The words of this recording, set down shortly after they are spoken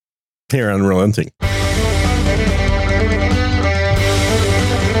here on Relenting.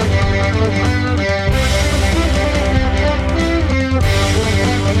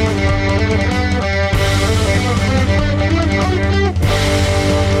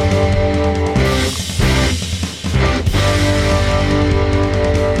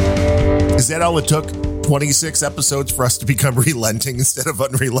 Is that all it took? 26 episodes for us to become relenting instead of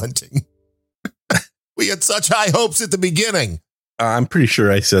unrelenting. We had such high hopes at the beginning. I'm pretty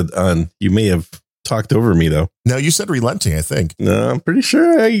sure I said you may have talked over me, though. No, you said relenting, I think. No, I'm pretty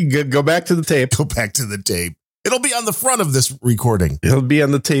sure. Go back to the tape. Go back to the tape. It'll be on the front of this recording. It'll be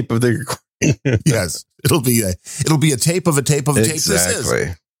on the tape of the recording. Yes, it'll be a tape of a tape of a tape. Exactly. This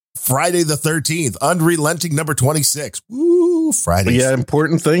is Friday the 13th, unrelenting number 26. Woo, Friday. Yeah,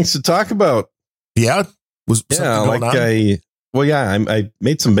 important things to talk about. Yeah, was something going on? I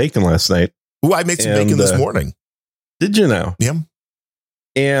made some bacon last night. Ooh, I made some bacon this morning. Did you know? Yeah.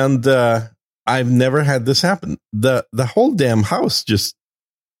 And I've never had this happen. The whole damn house just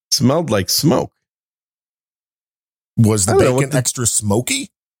smelled like smoke. Was the bacon extra smoky?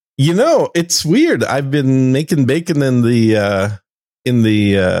 You know, it's weird. I've been making bacon in the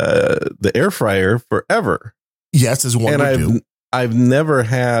air fryer forever. Yes, as one would do. I've never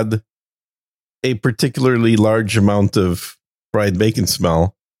had a particularly large amount of fried bacon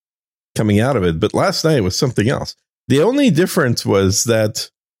smell coming out of it, but last night was something else. The only difference was that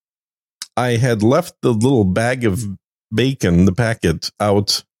I had left the little bag of bacon, the packet,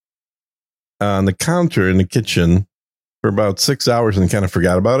 out on the counter in the kitchen for about 6 hours and kind of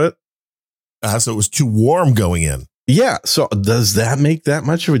forgot about it. So it was too warm going in. Yeah. So does that make that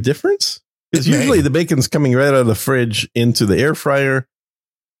much of a difference? Because usually the bacon's coming right out of the fridge into the air fryer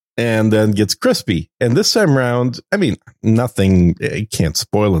and then gets crispy. And this time around, I mean, nothing, it can't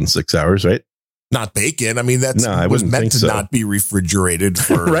spoil in 6 hours, right? Not bacon. I mean, was meant to not be refrigerated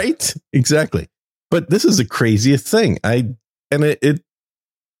for. Right? Exactly. But this is the craziest thing. I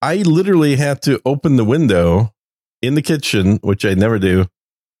literally had to open the window in the kitchen, which I never do,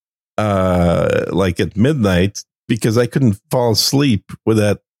 like at midnight, because I couldn't fall asleep with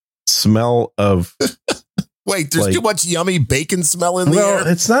that smell of. Wait, there's too much yummy bacon smell in the air?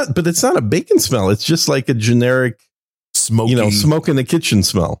 It's not a bacon smell. It's just like a generic smoky, smoke in the kitchen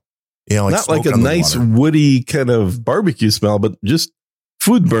smell. Yeah, not like a nice woody kind of barbecue smell, but just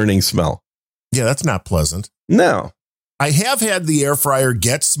food burning smell. Yeah, that's not pleasant. No. I have had the air fryer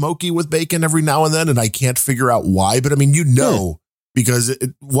get smoky with bacon every now and then, and I can't figure out why. But I mean, because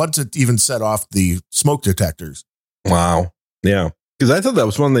once it even set off the smoke detectors. Wow. Yeah. Because I thought that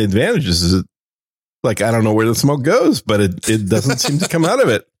was one of the advantages is I don't know where the smoke goes, but it doesn't seem to come out of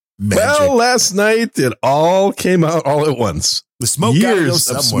it. Magic. Well, last night it all came out all at once. The smoke years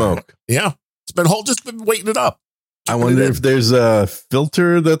of smoke. Yeah, it's just been waiting it up. I wonder if there's a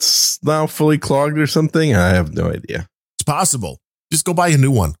filter that's now fully clogged or something. I have no idea. It's possible. Just go buy a new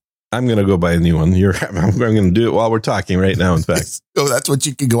one. I'm going to go buy a new one. I'm going to do it while we're talking right now. In fact, that's what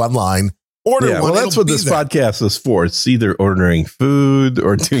you can go online. Order one. Well, that's what this podcast is for. It's either ordering food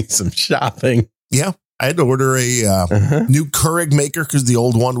or doing some shopping. Yeah, I had to order a new Keurig maker because the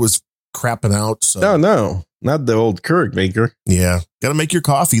old one was crapping out. So. No, not the old Keurig maker. Yeah, got to make your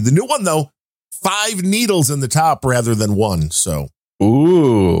coffee. The new one, though, 5 needles in the top rather than 1. So,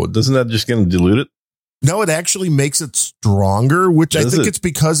 ooh, doesn't that just going to dilute it? No, it actually makes it stronger, which I think it's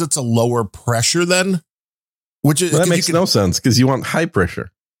because it's a lower pressure then. That makes no sense because you want high pressure.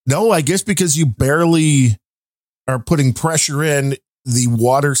 No, I guess because you barely are putting pressure in. The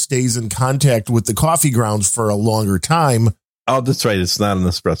water stays in contact with the coffee grounds for a longer time. Oh, that's right. It's not an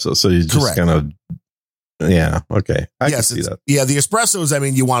espresso. So you just kind of, yeah. Okay. I can see that. Yeah. The espressos, I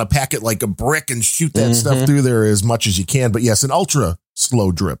mean, you want to pack it like a brick and shoot that stuff through there as much as you can. But yes, an ultra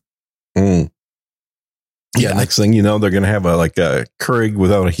slow drip. Mm. Yeah. Next thing you know, they're going to have a Keurig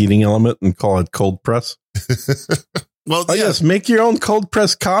without a heating element and call it cold press. Well, yes, make your own cold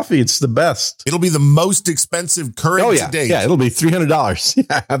pressed coffee. It's the best. It'll be the most expensive Keurig to date. Yeah, it'll be $300.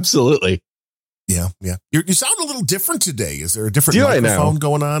 Yeah, absolutely. Yeah. You sound a little different today. Is there a different microphone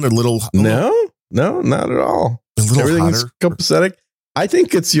going on? No, not at all. A little Everything's copacetic. I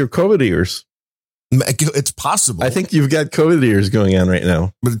think it's your COVID ears. It's possible. I think you've got COVID ears going on right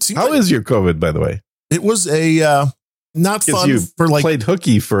now. But it seems how is your COVID, by the way? It was a not fun. You for played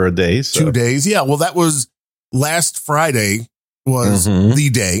hooky for a day, 2 days. Yeah, well, that was. Last Friday was the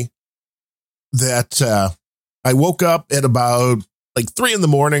day that I woke up at about 3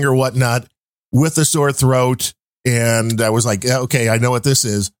 a.m. or whatnot with a sore throat. And I was like, okay, I know what this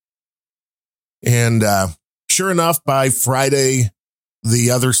is. And sure enough, by Friday,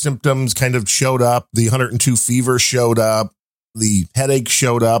 the other symptoms kind of showed up. The 102 fever showed up. The headache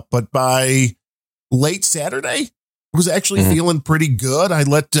showed up, but by late Saturday, I was actually feeling pretty good. I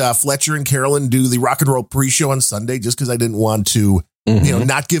let Fletcher and Carolyn do the rock and roll pre-show on Sunday just because I didn't want to,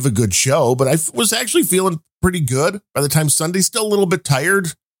 not give a good show. But I was actually feeling pretty good by the time Sunday. Still a little bit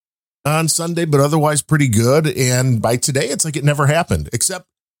tired on Sunday, but otherwise pretty good. And by today, it's like it never happened, except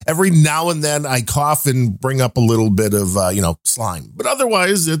every now and then I cough and bring up a little bit of, slime. But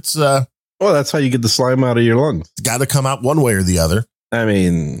otherwise, it's well, that's how you get the slime out of your lungs. It's got to come out one way or the other. I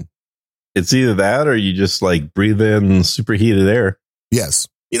mean, it's either that or you just like breathe in superheated air. Yes.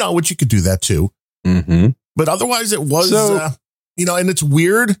 Which you could do that too. Mm-hmm. But otherwise it was, and it's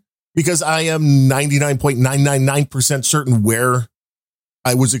weird because I am 99.999% certain where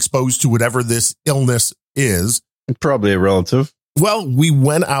I was exposed to whatever this illness is. Probably a relative. Well, we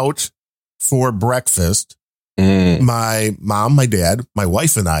went out for breakfast. My mom, my dad, my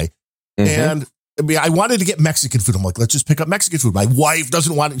wife and I, and I wanted to get Mexican food. I'm like, let's just pick up Mexican food. My wife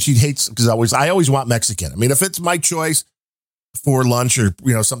doesn't want it. She hates because I always want Mexican. I mean, if it's my choice for lunch or,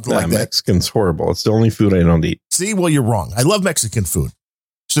 something like that. Mexican's horrible. It's the only food I don't eat. See, well, you're wrong. I love Mexican food.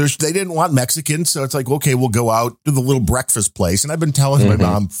 So they didn't want Mexican. So it's like, okay, we'll go out to the little breakfast place. And I've been telling my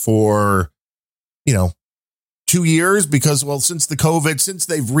mom for, 2 years because, well, since the COVID, since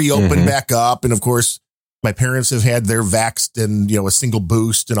they've reopened back up. And of course, my parents have had their vaxxed and, a single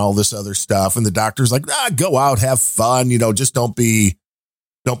boost and all this other stuff. And the doctor's like, go out, have fun, just don't be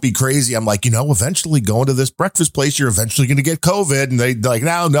crazy. I'm like, eventually going to this breakfast place, you're eventually going to get COVID. And they like,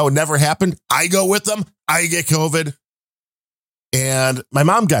 no, it never happened. I go with them. I get COVID. And my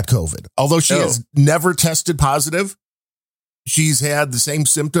mom got COVID, although she has never tested positive. She's had the same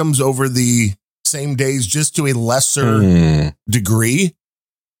symptoms over the same days, just to a lesser degree.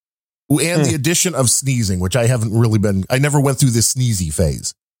 And the addition of sneezing, which I never went through this sneezy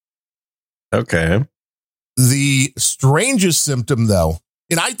phase. Okay. The strangest symptom, though,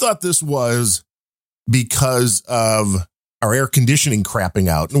 and I thought this was because of our air conditioning crapping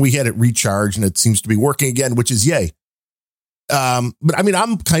out, and we had it recharged, and it seems to be working again, which is yay. But I mean,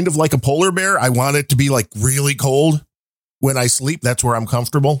 I'm kind of like a polar bear. I want it to be like really cold when I sleep. That's where I'm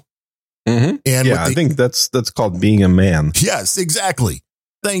comfortable. And I think that's called being a man. Yes, exactly.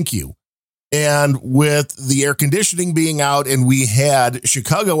 Thank you. And with the air conditioning being out, and we had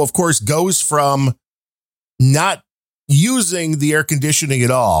Chicago, of course, goes from not using the air conditioning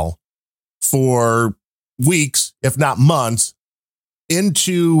at all for weeks, if not months,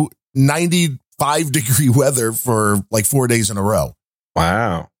 into 95-degree weather for like 4 days in a row.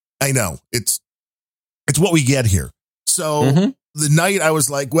 Wow. I know. It's what we get here. So the night I was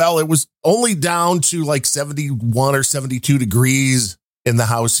like, well, it was only down to like 71 or 72 degrees in the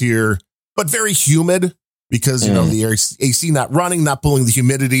house here, but very humid because, the AC not running, not pulling the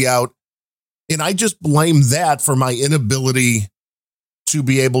humidity out. And I just blame that for my inability to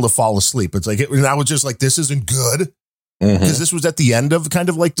be able to fall asleep. It's like, and I was just like, this isn't good because this was at the end of kind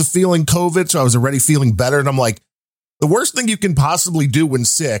of like the feeling COVID. So I was already feeling better. And I'm like, the worst thing you can possibly do when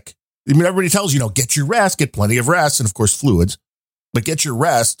sick, I mean, everybody tells you, get your rest, get plenty of rest. And of course, fluids, but get your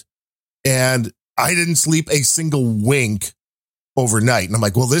rest. And I didn't sleep a single wink overnight. And I'm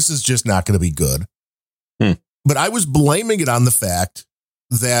like, well, this is just not going to be good. But I was blaming it on the fact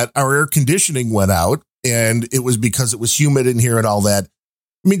that our air conditioning went out and it was because it was humid in here and all that.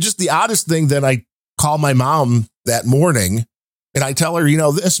 I mean, just the oddest thing that I call my mom that morning and I tell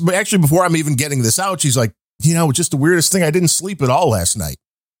her, this, but actually before I'm even getting this out, she's like, just the weirdest thing. I didn't sleep at all last night.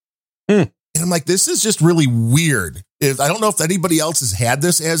 And I'm like, this is just really weird. I don't know if anybody else has had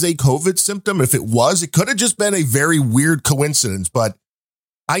this as a COVID symptom. If it was, it could have just been a very weird coincidence, but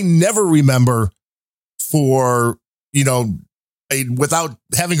I never remember for, without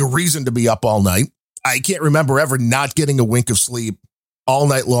having a reason to be up all night. I can't remember ever not getting a wink of sleep all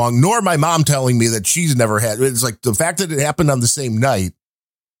night long, nor my mom telling me that she's never had. It's like the fact that it happened on the same night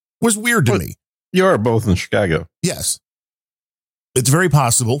was weird to me. You are both in Chicago. Yes. It's very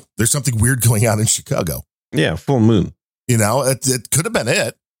possible. There's something weird going on in Chicago. Yeah, full moon. It could have been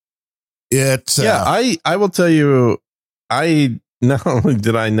it. I will tell you, not only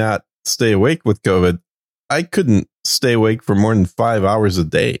did I not stay awake with COVID, I couldn't stay awake for more than 5 hours a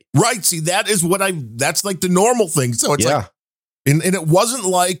day. Right. See, that's like the normal thing. So it's like, and it wasn't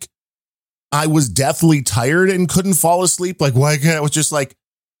like I was deathly tired and couldn't fall asleep. Like, why can't I was just like,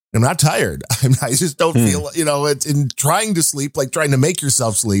 I'm not tired. I just don't feel, it's in trying to sleep, like trying to make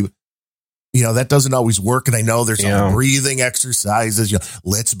yourself sleep. That doesn't always work. And I know there's some breathing exercises,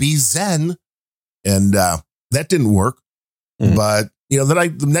 let's be Zen. And that didn't work. But, then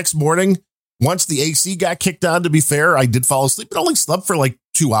the next morning, once the AC got kicked on, to be fair, I did fall asleep, but only slept for like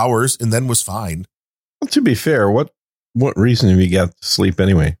 2 hours and then was fine. Well, to be fair, what what reason have you got to sleep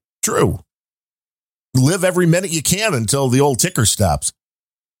anyway? True. Live every minute you can until the old ticker stops.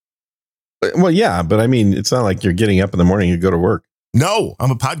 Well, yeah, but I mean, it's not like you're getting up in the morning and go to work. No,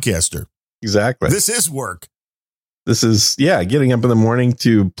 I'm a podcaster. Exactly. This is work. This is, getting up in the morning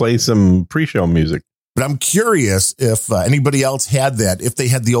to play some pre-show music. But I'm curious if anybody else had that, if they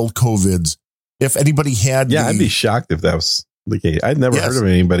had the old COVIDs, if anybody had. Yeah, I'd be shocked if that was the case. I'd never heard of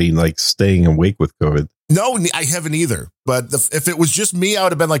anybody like staying awake with COVID. No, I haven't either. But if it was just me, I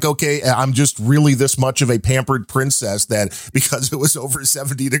would have been like, okay, I'm just really this much of a pampered princess that because it was over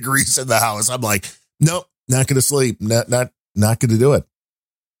 70 degrees in the house, I'm like, nope, not going to sleep. Not going to do it.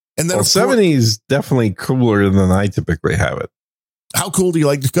 And then 70 is definitely cooler than I typically have it. How cool do you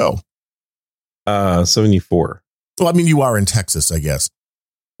like to go? 74. Well, I mean, you are in Texas, I guess.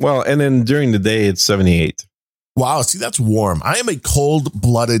 Well, and then during the day, it's 78. Wow. See, that's warm. I am a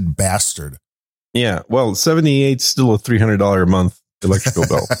cold-blooded bastard. Yeah. Well, 78 is still a $300 a month electrical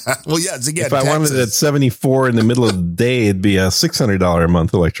bill. Well, yeah. Again, if I wanted it at 74 in the middle of the day, it'd be a $600 a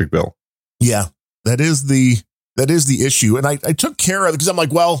month electric bill. Yeah, that is the issue. And I took care of it because I'm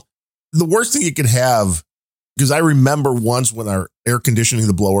like, well, the worst thing you could have, because I remember once when our air conditioning,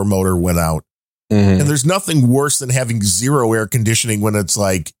 the blower motor went out. And there's nothing worse than having zero air conditioning when it's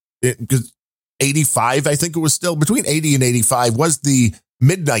like, because 85, I think it was still between 80 and 85 was the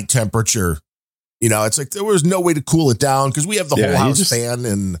midnight temperature. You know, it's like there was no way to cool it down because we have the whole house fan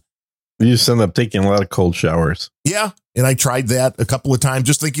and you just end up taking a lot of cold showers. Yeah. And I tried that a couple of times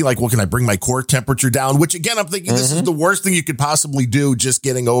just thinking like, well, can I bring my core temperature down? Which again, I'm thinking this is the worst thing you could possibly do just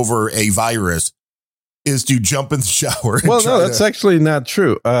getting over a virus. Is to jump in the shower. Well, no, that's actually not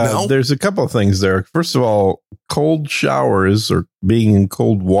true. No? There's a couple of things there. First of all, cold showers or being in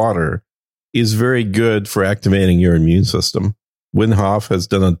cold water is very good for activating your immune system. Wim Hof has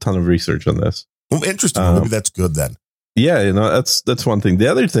done a ton of research on this. Well, interesting. Maybe that's good then. Yeah, you know, that's one thing. The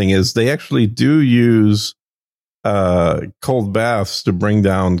other thing is they actually do use cold baths to bring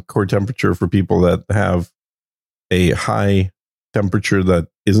down core temperature for people that have a high temperature that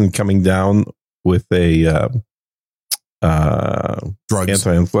isn't coming down with a drugs,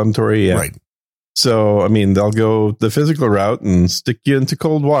 anti-inflammatory. Yeah. Right. So, I mean, they'll go the physical route and stick you into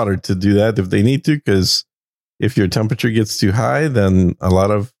cold water to do that if they need to, because if your temperature gets too high, then a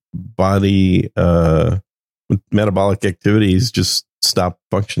lot of body metabolic activities just stop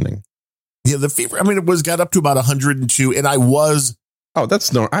functioning. Yeah, the fever, I mean, it got up to about 102, and I was... Oh,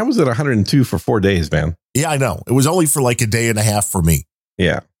 that's no, I was at 102 for 4 days, man. Yeah, I know. It was only for like a day and a half for me.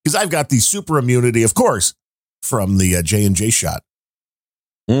 Yeah. Because I've got the super immunity, of course, from the J&J shot.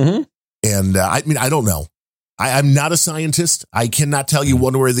 And I mean, I don't know. I'm not a scientist. I cannot tell you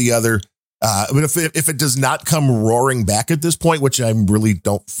one way or the other. But if it does not come roaring back at this point, which I really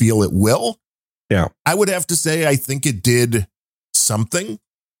don't feel it will, I would have to say I think it did something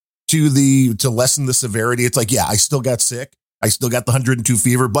to lessen the severity. It's like, yeah, I still got sick. I still got the 102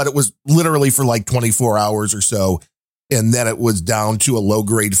 fever, but it was literally for like 24 hours or so. And then it was down to a low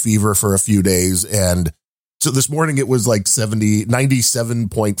grade fever for a few days. And so this morning it was like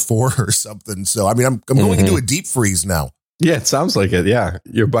 97.4 or something. So, I mean, I'm going into a deep freeze now. Yeah, it sounds like it. Yeah.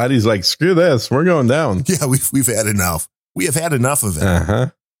 Your body's like, screw this. We're going down. Yeah, we've had enough. We have had enough of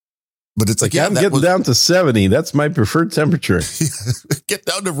it. But it's like, I'm getting down to 70. That's my preferred temperature. Get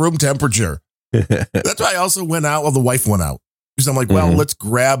down to room temperature. That's why I also went out. Well, the wife went out. Because I'm like, well, let's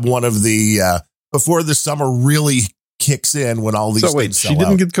grab one of the, before the summer really kicks in when all these things wait, she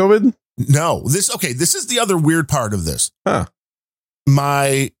didn't get COVID? No. This is the other weird part of this.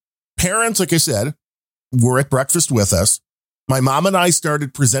 My parents, like I said, were at breakfast with us. My mom and I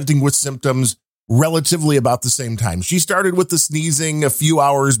started presenting with symptoms relatively about the same time. She started with the sneezing a few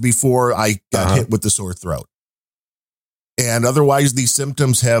hours before I got hit with the sore throat. And otherwise, these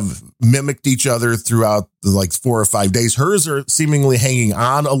symptoms have mimicked each other throughout the like 4 or 5 days. Hers are seemingly hanging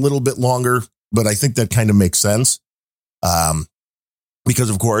on a little bit longer, but I think that kind of makes sense. Because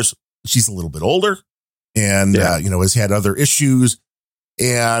of course she's a little bit older and, has had other issues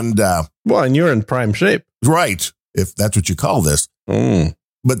and, and you're in prime shape, right? If that's what you call this,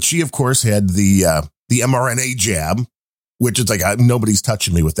 but she of course had the mRNA jab, which is like, nobody's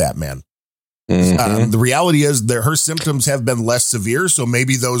touching me with that, man. The reality is that her symptoms have been less severe. So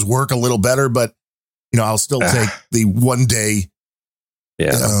maybe those work a little better, but I'll still take the 1 day,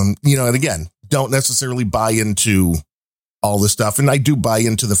 and again, don't necessarily buy into all this stuff. And I do buy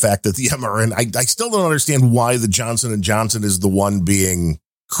into the fact that the mRNA, I still don't understand why the Johnson & Johnson is the one being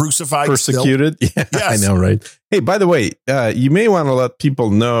crucified. Persecuted. Still. Yeah, yes. I know, right? Hey, by the way, you may want to let people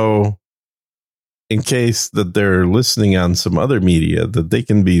know in case that they're listening on some other media that they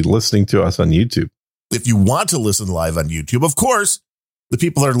can be listening to us on YouTube. if you want to listen live on YouTube. Of course, the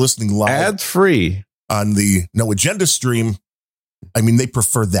people that are listening live ad-free on the No Agenda stream, I mean, they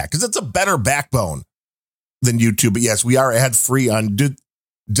prefer that because it's a better backbone than YouTube. But yes, we are ad-free on.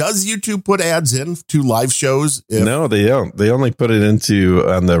 Does YouTube put ads in to live shows? No, they don't. They only put it into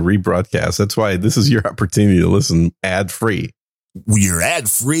on the rebroadcast. That's why this is your opportunity to listen ad-free. Your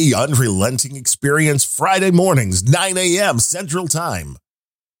ad-free, unrelenting experience Friday mornings, 9 a.m. Central Time.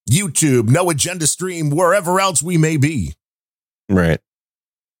 YouTube, No Agenda stream, wherever else we may be. Right.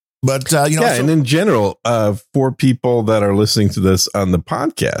 But, and in general, for people that are listening to this on the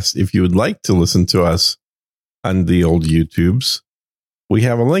podcast, if you would like to listen to us on the old YouTubes, we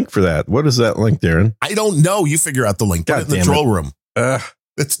have a link for that. What is that link, Darren? I don't know. You figure out the link. Put it in the troll room.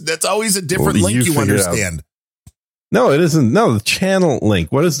 That's always a different link you understand. No, it isn't. No, the channel link.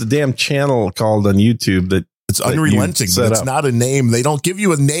 What is the damn channel called on YouTube that it's unrelenting, but it's not a name. They don't give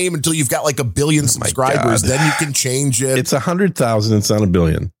you a name until you've got like 1 billion subscribers. Then you can change it. It's 100,000. It's not 1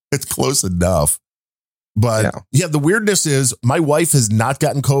 billion. It's close enough. But yeah, the weirdness is my wife has not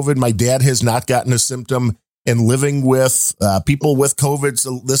gotten COVID. My dad has not gotten a symptom, and living with people with COVID.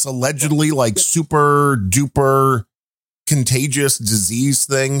 So this allegedly like super duper contagious disease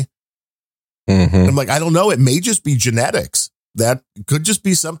thing. Mm-hmm. I'm like, I don't know. It may just be genetics. That could just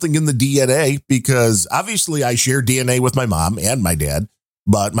be something in the DNA, because obviously I share DNA with my mom and my dad,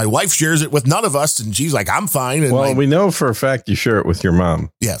 but my wife shares it with none of us. And she's like, I'm fine. And we know for a fact you share it with your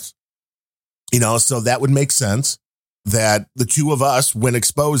mom. Yes. So that would make sense that the two of us, when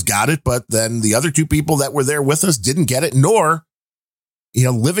exposed, got it. But then the other two people that were there with us didn't get it, nor,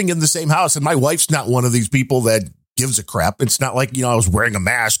 living in the same house. And my wife's not one of these people that gives a crap. It's not like, I was wearing a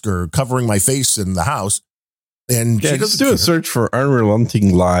mask or covering my face in the house. And she just do a search for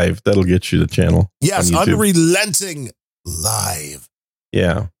Unrelenting Live. That'll get you the channel. Yes, Unrelenting Live.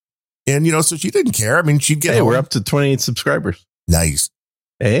 Yeah. And, so she didn't care. I mean, she'd get home. We're up to 28 subscribers. Nice.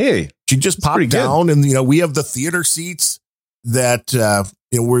 Hey. She just popped down and, we have the theater seats that,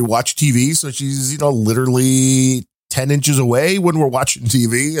 where we watch TV. So she's, literally 10 inches away when we're watching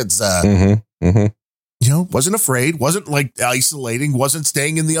TV. It's, wasn't afraid, wasn't like isolating, wasn't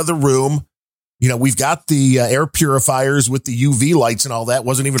staying in the other room. We've got the air purifiers with the UV lights and all that.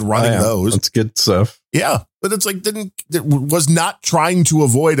 Wasn't even running those. That's good stuff. Yeah. But it's like, was not trying to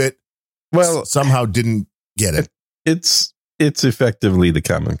avoid it. Well, somehow didn't get it. It's effectively the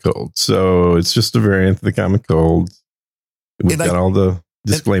common cold. So it's just a variant of the common cold. We've got all the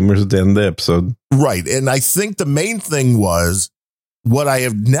disclaimers at the end of the episode. Right. And I think the main thing was what I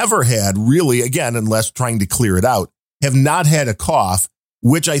have never had really, again, unless trying to clear it out, have not had a cough,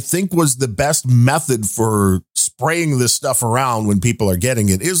 which I think was the best method for spraying this stuff around when people are getting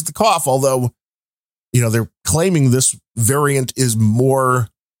it, is the cough. Although, they're claiming this variant is more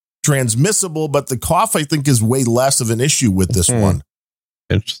transmissible, but the cough, I think, is way less of an issue with this one.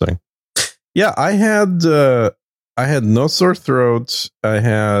 Interesting. Yeah, I had no sore throat. I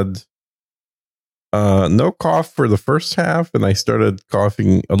had no cough for the first half, and I started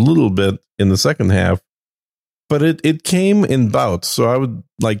coughing a little bit in the second half. But it came in bouts, so I would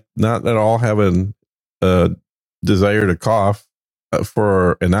like not at all have a desire to cough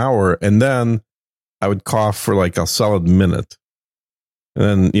for an hour, and then I would cough for like a solid minute,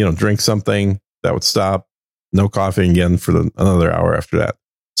 and then drink something that would stop, no coughing again for another hour after that.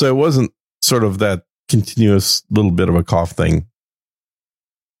 So it wasn't sort of that continuous little bit of a cough thing.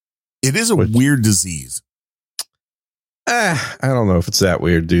 It is a weird disease. I don't know if it's that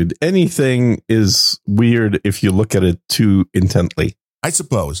weird, dude. Anything is weird if you look at it too intently. I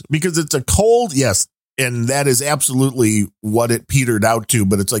suppose, because it's a cold, yes, and that is absolutely what it petered out to.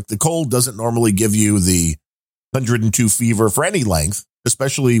 But it's like the cold doesn't normally give you the 102 fever for any length,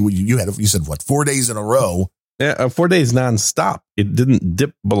 especially when you said, 4 days in a row? Yeah, 4 days nonstop. It didn't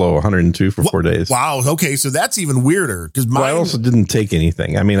dip below 102 for 4 days. Wow. Okay, so that's even weirder. Because I also didn't take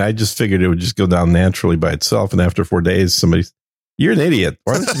anything. I mean, I just figured it would just go down naturally by itself. And after 4 days, you're an idiot.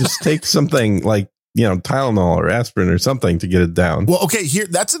 Why don't you just take something like, Tylenol or aspirin or something to get it down? Well, okay, here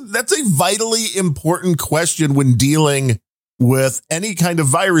that's a vitally important question when dealing with any kind of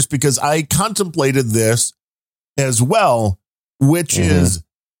virus, because I contemplated this as well, which is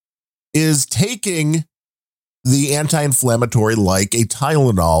taking the anti-inflammatory like a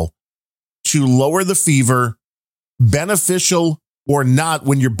Tylenol to lower the fever, beneficial or not,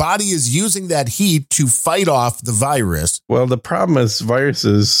 when your body is using that heat to fight off the virus. Well, the problem is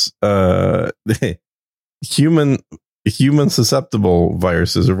viruses, human susceptible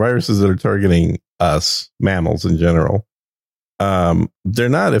viruses, or viruses that are targeting us, mammals in general, they're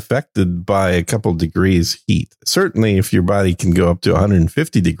not affected by a couple degrees heat. Certainly, if your body can go up to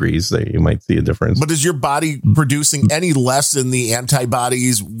 150 degrees, there you might see a difference. But is your body producing any less in the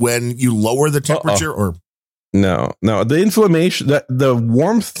antibodies when you lower the temperature? Or no, the inflammation, the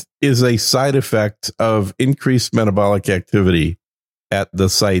warmth is a side effect of increased metabolic activity at the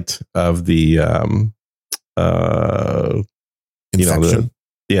site of the infection.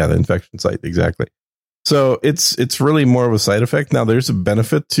 The infection site, exactly. So it's really more of a side effect. Now, there's a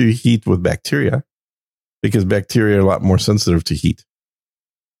benefit to heat with bacteria because bacteria are a lot more sensitive to heat.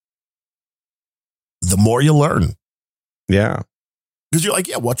 The more you learn. Yeah. Because you're like,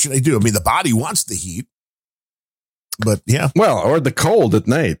 yeah, what should I do? I mean, the body wants the heat. But yeah. Well, or the cold at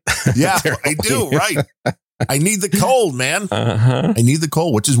night. Yeah, I do. Right. I need the cold, man. Uh-huh. I need the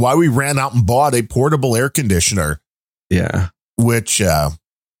cold, which is why we ran out and bought a portable air conditioner. Yeah. Which,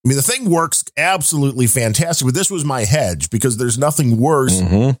 the thing works absolutely fantastic. But this was my hedge because there's nothing worse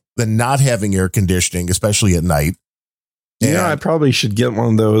than not having air conditioning, especially at night. Yeah, I probably should get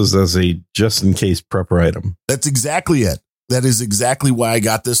one of those as a just in case prepper item. That's exactly it. That is exactly why I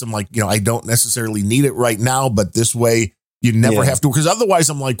got this. I'm like, I don't necessarily need it right now, but this way you never have to. Because otherwise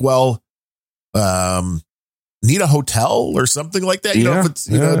I'm like, well, need a hotel or something like that. If it's,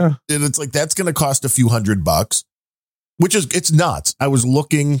 and it's like, that's going to cost a few $100, which is, it's nuts. I was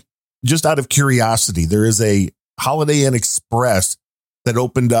looking just out of curiosity. There is a Holiday Inn Express that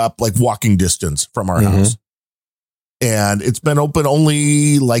opened up like walking distance from our house. And it's been open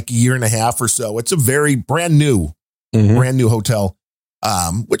only like a year and a half or so. It's a very brand new hotel,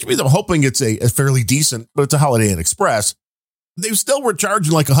 which means I'm hoping it's a fairly decent, but it's a Holiday Inn Express. They still were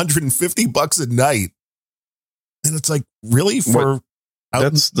charging like $150 a night. And it's like, really?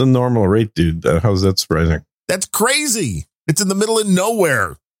 That's the normal rate, dude. How's that surprising? That's crazy. It's in the middle of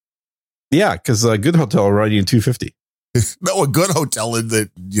nowhere. Yeah, because a good hotel will run you $250. No, a good hotel in the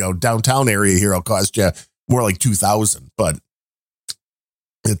downtown area here will cost you more like $2,000. But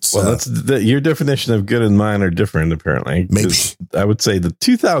it's that's your definition of good and mine are different. Apparently, maybe I would say the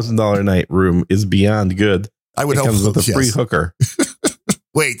 $2,000 a night room is beyond good. I would it hope comes with a free hooker.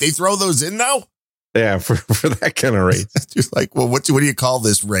 Wait, they throw those in now? Yeah, for that kind of rate. Just like, well, what do you call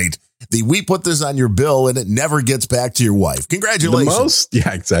this rate? We put this on your bill and it never gets back to your wife. Congratulations.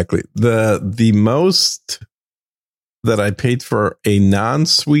 Yeah, exactly. The most that I paid for a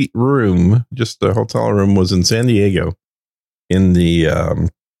non-suite room, just a hotel room, was in San Diego in the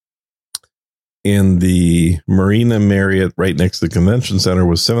Marina Marriott right next to the convention center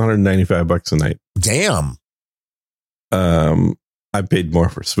was $795 a night. Damn. I paid more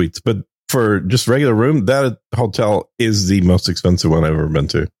for suites, but for just regular room, that hotel is the most expensive one I've ever been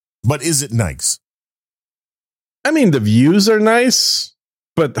to. But is it nice? I mean, the views are nice,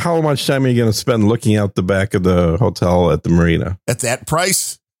 but how much time are you going to spend looking out the back of the hotel at the marina? At that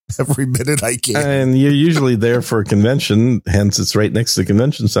price? Every minute I can. And you're usually there for a convention, hence it's right next to the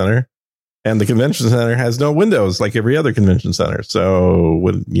convention center. And the convention center has no windows like every other convention center. So,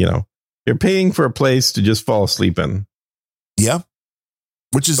 you're paying for a place to just fall asleep in. Yeah.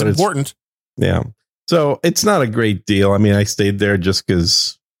 Which is important. Yeah. So it's not a great deal. I mean, I stayed there just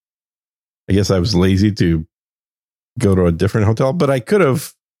because I guess I was lazy to go to a different hotel, but I could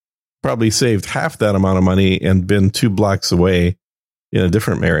have probably saved half that amount of money and been 2 blocks away in a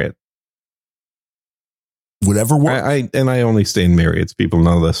different Marriott. Whatever works. I only stay in Marriotts. People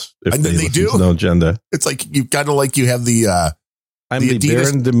know this. If they do. No agenda. It's like you kind of like you have the I'm the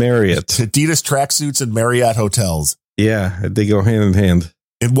Baron de Marriott. Adidas tracksuits and Marriott hotels. Yeah, they go hand in hand.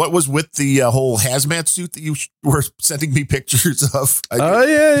 And what was with the whole hazmat suit that you were sending me pictures of? Oh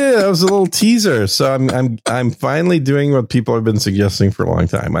yeah, that was a little teaser. So I'm finally doing what people have been suggesting for a long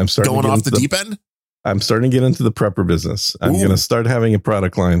time. I'm starting going off the deep end. I'm starting to get into the prepper business. I'm going to start having a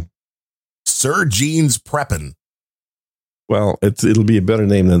product line. Sir Jean's Preppin'. Well, it'll be a better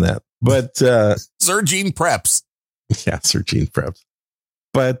name than that. But Sir Jean Preps. Yeah, Sir Jean Preps.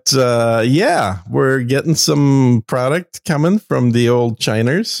 But we're getting some product coming from the old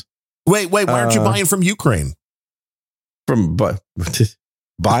Chiners. Wait, why aren't you buying from Ukraine?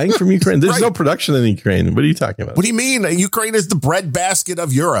 Buying from Ukraine? There's Right. no production in Ukraine. What are you talking about? What do you mean? Ukraine is the breadbasket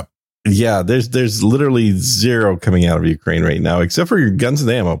of Europe. Yeah, there's literally zero coming out of Ukraine right now, except for your guns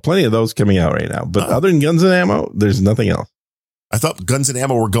and ammo. Plenty of those coming out right now. But other than guns and ammo, there's nothing else. I thought guns and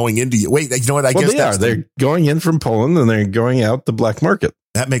ammo were going into you. Wait, you know what? I guess they are. They're going in from Poland and they're going out the black market.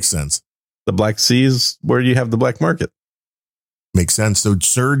 That makes sense. The Black Sea is where you have the black market. Makes sense. So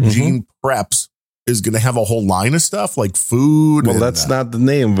Sir Jean Preps is going to have a whole line of stuff like food. Well, that's not the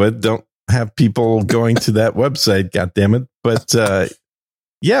name of it. Don't have people going to that website. God damn it. But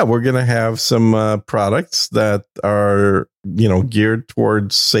yeah, we're going to have some products that are, geared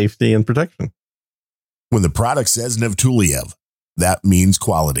towards safety and protection. When the product says Nevtuliev, that means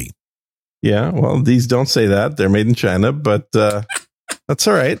quality. Yeah, well, these don't say that. They're made in China, but that's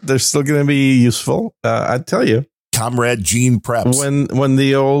all right. They're still going to be useful. I tell you. Comrade Gene Preps. When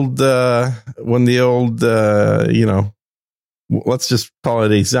the old let's just call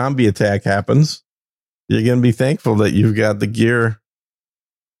it a zombie attack happens, you're going to be thankful that you've got the gear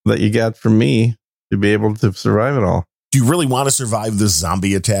that you got from me to be able to survive it all. Do you really want to survive this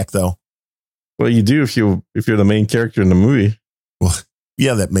zombie attack, though? Well, you do if you're the main character in the movie. Well,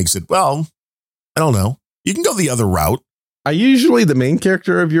 yeah, that makes it. Well, I don't know. You can go the other route. Are you usually the main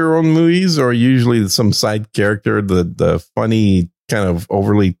character of your own movies, or usually some side character, the funny kind of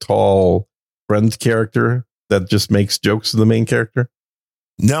overly tall friend character that just makes jokes to the main character?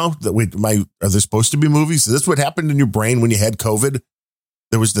 No, are there supposed to be movies? Is this what happened in your brain when you had COVID?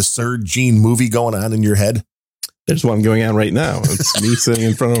 There was the Sir Gene movie going on in your head. There's one going on right now. It's me sitting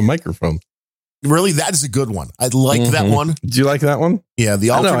in front of a microphone. Really, that is a good one. I like that one. Do you like that one? Yeah,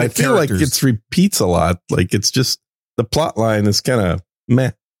 the alternate I feel characters. like it repeats a lot. Like it's just the plot line is kind of meh.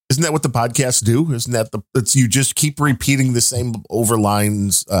 Isn't that what the podcasts do? Isn't that it's you just keep repeating the same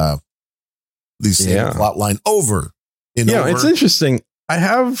overlines, the same plot line over and over? Yeah, it's interesting. I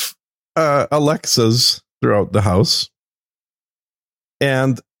have Alexas throughout the house,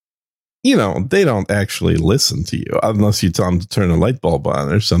 and they don't actually listen to you unless you tell them to turn a light bulb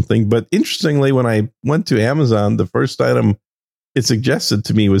on or something. But interestingly, when I went to Amazon, the first item it suggested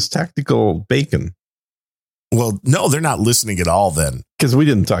to me was tactical bacon. Well, no, they're not listening at all then. Because we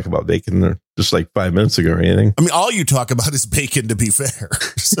didn't talk about bacon there just like 5 minutes ago or anything. I mean, all you talk about is bacon, to be fair.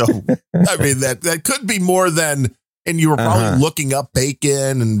 So, I mean, that could be more than, and you were probably looking up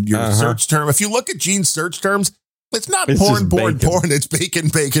bacon and your search term. If you look at Gene's search terms, it's not porn. It's bacon,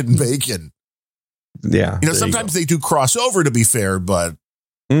 bacon, bacon. Yeah. Sometimes they do cross over, to be fair, but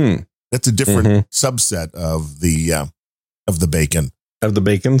that's a different subset of the bacon. Of the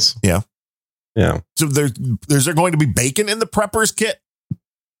bacons? Yeah. Yeah. So there's going to be bacon in the Preppers kit?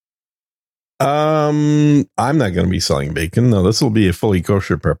 I'm not going to be selling bacon. No, this will be a fully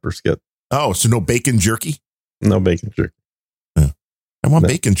kosher Preppers kit. Oh, so no bacon jerky? No bacon jerky. Yeah. I want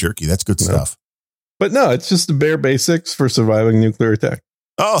bacon jerky. That's good stuff. But no, it's just the bare basics for surviving nuclear attack.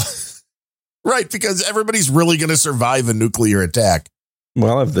 Oh, right. Because everybody's really going to survive a nuclear attack.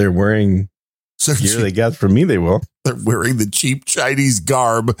 Well, if they're wearing gear they got from me, they will. They're wearing the cheap Chinese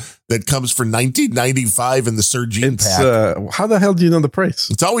garb that comes for $19.95 in the Sir Gene pack. How the hell do you know the price?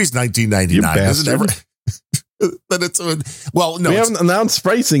 It's always $19.99, isn't it? But no, we haven't announced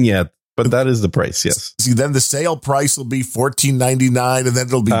pricing yet, but that is the price. Yes. See, then the sale price will be $14.99, and then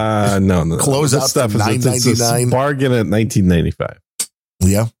it'll be close out stuff $9.99. Bargain at $19.95.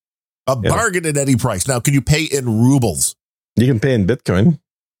 Yeah, bargain at any price. Now, can you pay in rubles? You can pay in Bitcoin.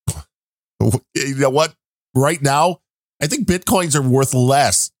 You know what? Right now, I think Bitcoins are worth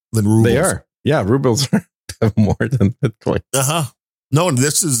less than rubles. They are. Yeah, rubles are more than Bitcoin. No, and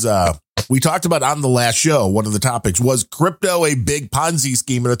this is, we talked about on the last show, one of the topics was crypto a big Ponzi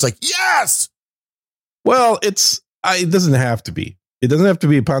scheme? And it's like, yes. Well, it doesn't have to be. It doesn't have to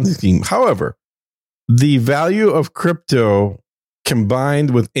be a Ponzi scheme. However, the value of crypto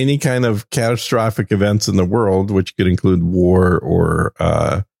combined with any kind of catastrophic events in the world, which could include war or,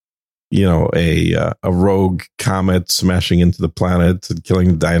 a rogue comet smashing into the planet and killing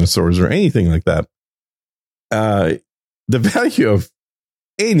the dinosaurs or anything like that. The value of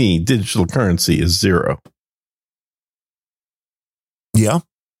any digital currency is zero. Yeah.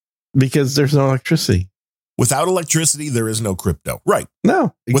 Because there's no electricity. Without electricity, there is no crypto. Right.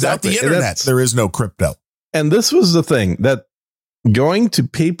 No. Exactly. Without the internet, there is no crypto. And this was the thing, that going to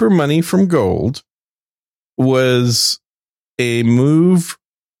paper money from gold was a move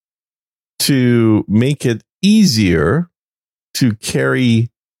to make it easier to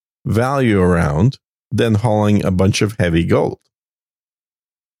carry value around than hauling a bunch of heavy gold,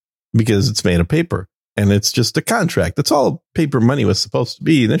 because it's made of paper and it's just a contract. That's all paper money was supposed to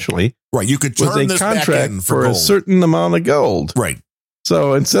be initially. Right. You could turn this contract back in for a certain amount of gold. Right.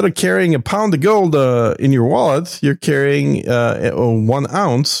 So instead of carrying a pound of gold in your wallet, you're carrying 1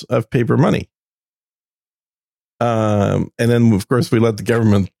 ounce of paper money. And then, of course, we let the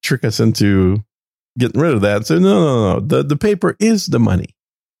government trick us into getting rid of that. So no. The paper is the money.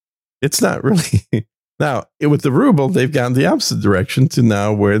 It's not really. Now, with the ruble, they've gone the opposite direction to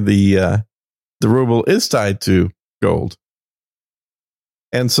now where the ruble is tied to gold.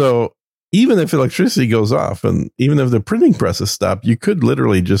 And so even if electricity goes off and even if the printing presses stop, you could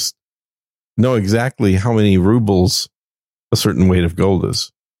literally just know exactly how many rubles a certain weight of gold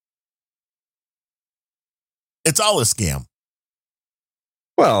is. It's all a scam.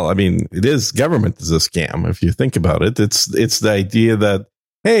 Well, I mean, it is, government is a scam. If you think about it, it's the idea that,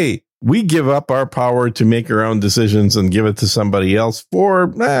 hey, we give up our power to make our own decisions and give it to somebody else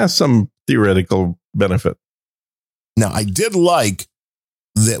for some theoretical benefit. Now, I did like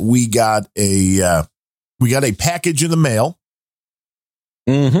that we got a package in the mail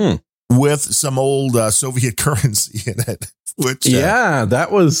with some old Soviet currency in it. Which that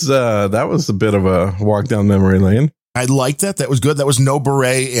was a bit of a walk down memory lane. I liked that. That was good. That was no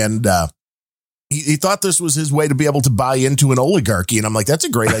beret, and he thought this was his way to be able to buy into an oligarchy. And I'm like, that's a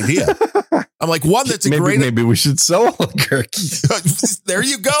great idea. I'm like, maybe we should sell oligarchy. There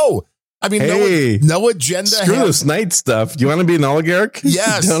you go. I mean, hey, no agenda. Screw this night stuff. Do you want to be an oligarch?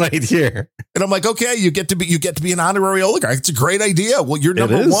 Yes. Donate here. And I'm like, okay, you get to be an honorary oligarch. It's a great idea. Well, you're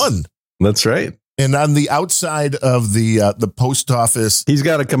number one. That's right. And on the outside of the post office, he's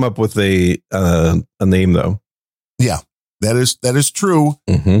got to come up with a name, though. Yeah, that is true.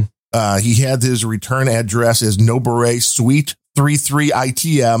 Mm-hmm. He had his return address as No Beret Suite 33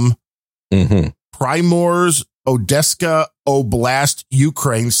 ITM, Primors, Odeska Oblast,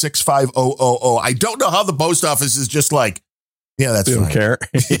 Ukraine 65000. I don't know how the post office is just like, yeah, that's don't fine. care.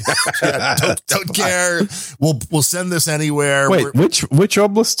 don't care. We'll send this anywhere. Wait, which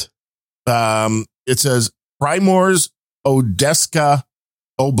oblast? It says Primors, Odeska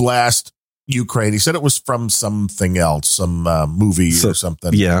Oblast, Ukraine. He said it was from something else, some movie or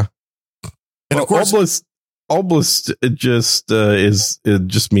something. Yeah. And of course, oblast it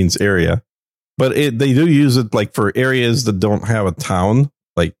just means area, but they do use it like for areas that don't have a town.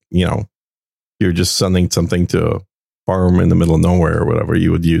 Like, you're just sending something to a farm in the middle of nowhere or whatever.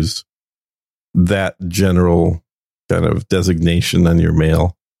 You would use that general kind of designation on your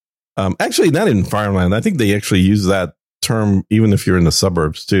mail. Actually, not in farmland. I think they actually use that term even if you're in the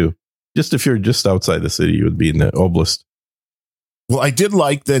suburbs too. Just if you're just outside the city, you would be in the oblast. Well, I did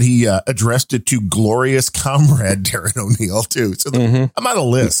like that he addressed it to glorious comrade Darren O'Neill too. So I'm on a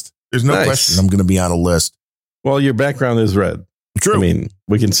list. There's no question I'm going to be on a list. Well, your background is red. True. I mean,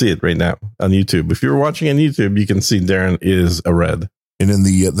 we can see it right now on YouTube. If you're watching on YouTube, you can see Darren is a red. And in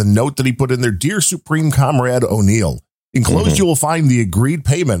the note that he put in there, Dear Supreme Comrade O'Neill, enclosed you will find the agreed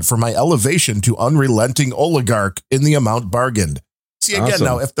payment for my elevation to unrelenting oligarch in the amount bargained. See, again, awesome.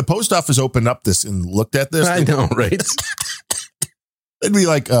 Now, if the post office opened up this and looked at this, I know, right? they'd be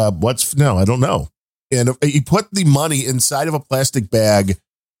like, I don't know. And he put the money inside of a plastic bag,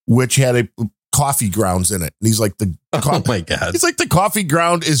 which had a coffee grounds in it. And he's like, oh my God. He's like, the coffee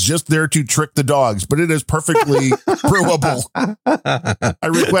ground is just there to trick the dogs, but it is perfectly brewable. I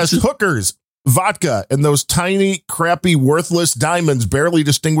request hookers, vodka, and those tiny, crappy, worthless diamonds barely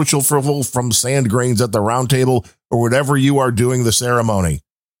distinguishable from sand grains at the round table or whatever you are doing the ceremony.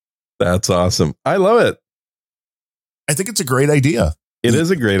 That's awesome. I love it. I think it's a great idea. It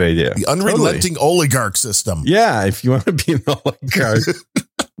is a great idea. The unrelenting oligarch system. Yeah, if you want to be an oligarch.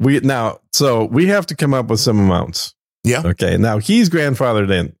 we have to come up with some amounts. Yeah. Okay. Now he's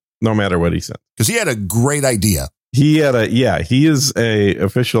grandfathered in no matter what he said. Because he had a great idea. He is a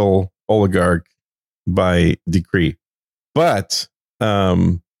official oligarch by decree. But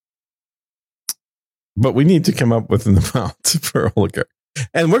we need to come up with an amount for oligarch.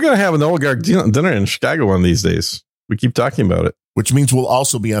 And we're going to have an oligarch dinner in Chicago one of these days. We keep talking about it. Which means we'll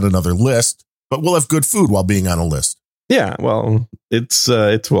also be on another list, but we'll have good food while being on a list. Yeah, well, it's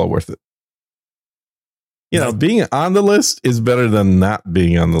well worth it. Being on the list is better than not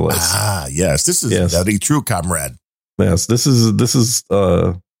being on the list. Ah, yes. This is very true, comrade. Yes, this is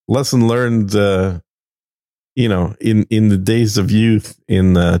lesson learned, in the days of youth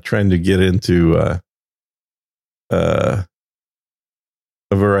in trying to get into a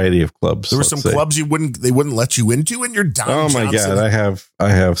variety of clubs. There were some clubs they wouldn't let you into, and you're Don Johnson. Oh my God, I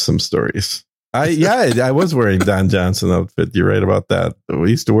have some stories. I was wearing Don Johnson outfit. You're right about that. We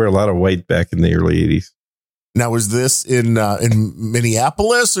used to wear a lot of white back in the early 80s. Now, was this in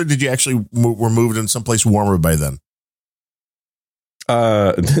Minneapolis, or did you actually were moved in someplace warmer by then?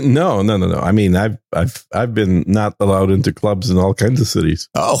 No. I mean, I've been not allowed into clubs in all kinds of cities.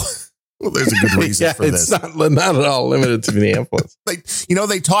 Oh, well, there's a good reason for this. It's not at all limited to Minneapolis.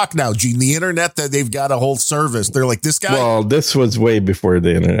 They talk now, Gene. The internet, that they've got a whole service. They're like, this guy. Well, this was way before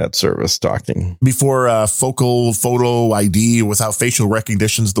the internet service talking. Before focal photo ID without facial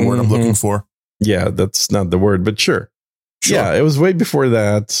recognition is the word I'm looking for. Yeah, that's not the word, but sure. Yeah, it was way before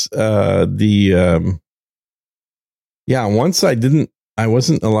that. Once I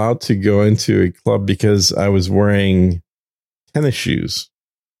wasn't allowed to go into a club because I was wearing tennis shoes.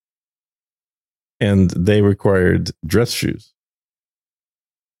 and they required dress shoes.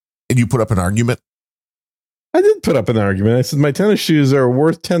 And you put up an argument? I did put up an argument. I said, my tennis shoes are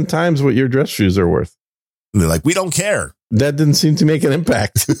worth 10 times what your dress shoes are worth. And they're like, we don't care. That didn't seem to make an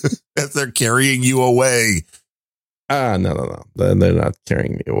impact. As they're carrying you away. No. They're not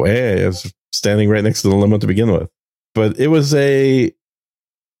carrying me away. I was standing right next to the limo to begin with. But it was a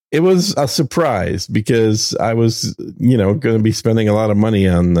surprise because I was, going to be spending a lot of money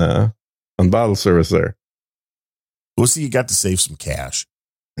on bottle service there. Well, see, you got to save some cash.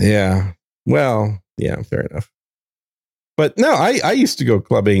 Yeah. Well, yeah, fair enough. But no, I used to go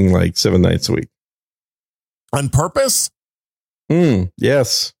clubbing like 7 nights a week. On purpose?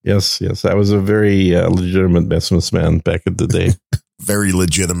 Yes. I was a very legitimate businessman back in the day. Very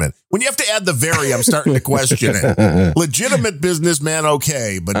legitimate. When you have to add the very, I'm starting to question it. Legitimate businessman,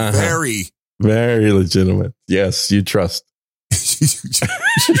 okay, but very legitimate. Yes, you trust.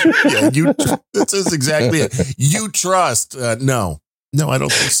 Yeah, this is exactly it. You trust. No, I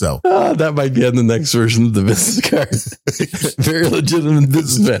don't think so. That might be on the next version of the business card. Very legitimate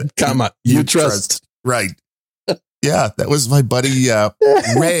businessman. Come on, you trust. Right. Yeah, that was my buddy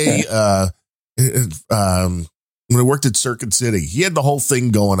Ray. When I worked at Circuit City, he had the whole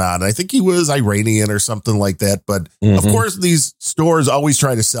thing going on. I think he was Iranian or something like that. But of course, these stores always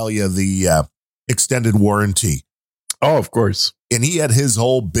try to sell you the extended warranty. Oh, of course. And he had his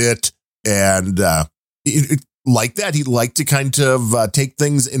whole bit, and like that, he'd like to kind of take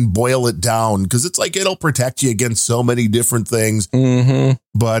things and boil it down because it's like it'll protect you against so many different things.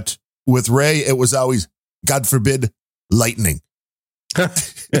 But with Ray, it was always, God forbid, lightning.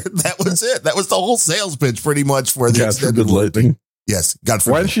 That was it. That was the whole sales pitch pretty much for the God extended lightning. Yes, God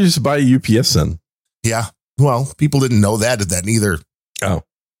forbid. Why don't you just buy UPS then? Yeah, well, people didn't know that either. Oh.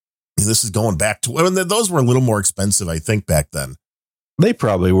 This is going back to, those were a little more expensive, I think, back then. They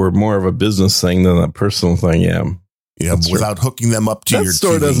probably were more of a business thing than a personal thing, yeah. Yeah, without hooking them up to your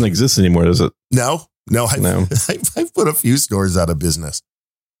store TV. Doesn't exist anymore, does it? No. I've put a few stores out of business.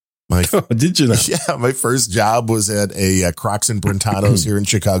 Did you know? Yeah, my first job was at a Crocs and Brentano's here in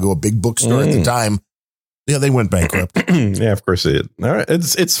Chicago, a big bookstore at the time. Yeah, they went bankrupt. Yeah, of course they did. All right,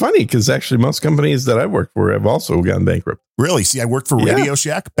 it's funny because actually most companies that I've worked for have also gone bankrupt. Really? See, I worked for Radio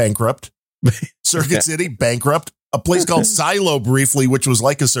Shack, bankrupt. Circuit City, bankrupt. A place called Silo briefly, which was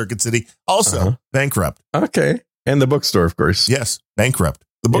like a Circuit City, also bankrupt. Okay, and the bookstore, of course. Yes, bankrupt.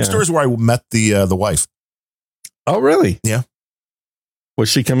 The bookstore is where I met the wife. Oh, really? Yeah. Was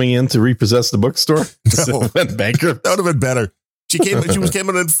she coming in to repossess the bookstore? No. Went bankrupt. That would have been better. She was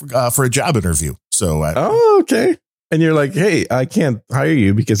coming in for a job interview. So, okay. And you're like, hey, I can't hire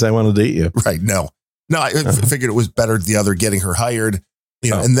you because I want to date you. Right. No, I figured it was better the other getting her hired,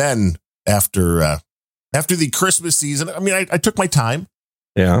 and then after the Christmas season, I mean, I took my time.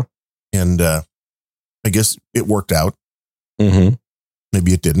 Yeah. And I guess it worked out.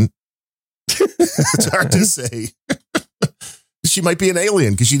 Maybe it didn't. It's hard to say. She might be an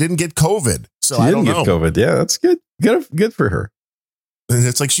alien because she didn't get COVID. So I don't know. Get COVID. Yeah, that's good. Good for her. And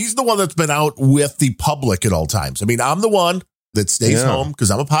it's like she's the one that's been out with the public at all times. I mean, I'm the one that stays home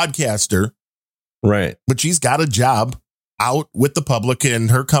because I'm a podcaster. Right. But she's got a job out with the public,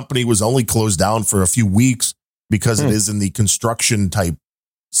 and her company was only closed down for a few weeks because it is in the construction type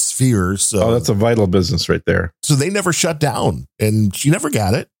sphere. So that's a vital business right there. So they never shut down, and she never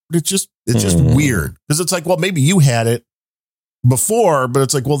got it. It's just weird because it's like, well, maybe you had it before, but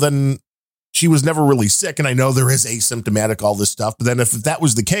it's like, well, then she was never really sick. And I know there is asymptomatic, all this stuff. But then if that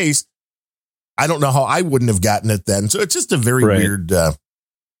was the case, I don't know how I wouldn't have gotten it then. So it's just a very weird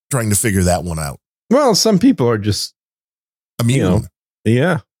trying to figure that one out. Well, some people are just immune.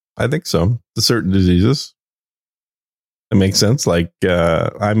 Yeah, I think so. To certain diseases. It makes sense. Like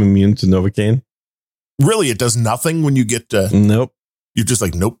I'm immune to Novocaine. Really? It does nothing when you get... Nope. You're just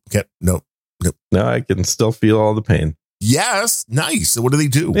like, nope. No, I can still feel all the pain. Yes. Nice. So what do they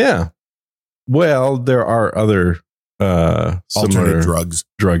do? Yeah. Well, there are other alternate drugs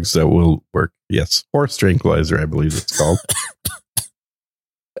that will work. Yes. Horse tranquilizer, I believe it's called.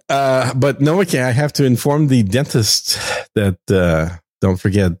 But Novocaine, I have to inform the dentist that don't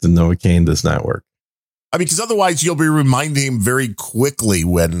forget the Novocaine does not work. I mean, because otherwise you'll be reminding him very quickly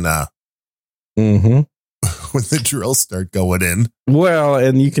when when the drills start going in. Well,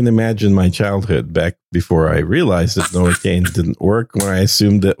 and you can imagine my childhood back before I realized that Novocaine didn't work, when I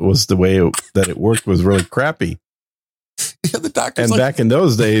assumed that was the way that it worked was really crappy. Yeah, the doctor's and back in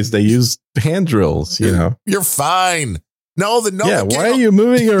those days, they used hand drills, You're fine. No, the Novocaine. Yeah, why are you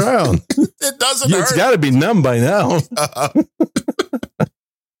moving around? It doesn't hurt. It's got to be numb by now.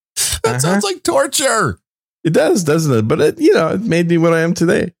 That sounds like torture. It does, doesn't it? But it made me what I am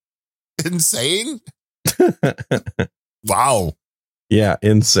today. Insane? Wow. Yeah,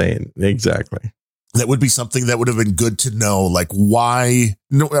 insane. Exactly. That would be something that would have been good to know. Like, why?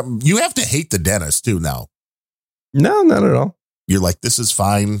 No, you have to hate the dentist too now. No, not at all. You're like, this is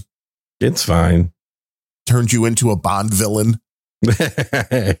fine. It's fine. Turned you into a Bond villain.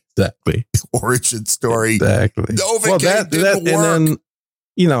 Exactly. Origin story. Exactly. Novocaine didn't work. And then,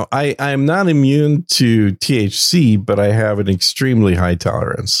 you know, I'm not immune to THC, but I have an extremely high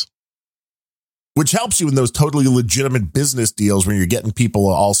tolerance. Which helps you in those totally legitimate business deals when you're getting people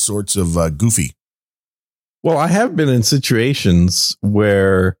all sorts of goofy. Well, I have been in situations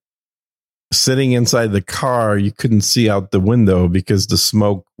where sitting inside the car, you couldn't see out the window because the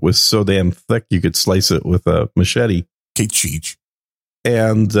smoke was so damn thick you could slice it with a machete. Okay, Cheech.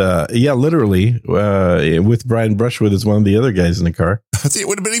 And yeah, literally, with Brian Brushwood as one of the other guys in the car. It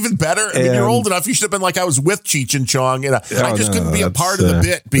would have been even better. I mean, you're old enough. You should have been like, I was with Cheech and Chong. And I just couldn't be a part of the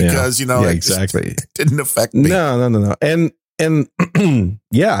bit because, exactly. It didn't affect me. No. And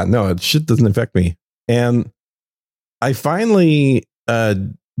yeah, no, shit doesn't affect me. And I finally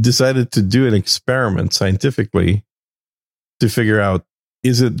decided to do an experiment scientifically to figure out,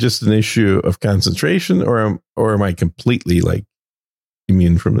 is it just an issue of concentration or am I completely like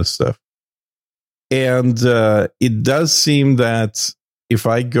immune from this stuff? And it does seem that if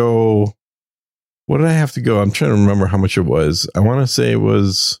I go, what did I have to go? I'm trying to remember how much it was. I want to say it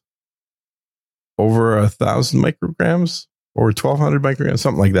was over 1,000 micrograms or 1,200 micrograms,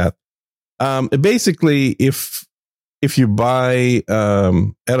 something like that. Basically, if you buy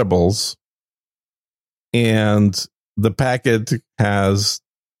edibles and the packet has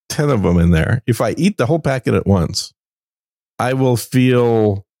 10 of them in there, if I eat the whole packet at once, I will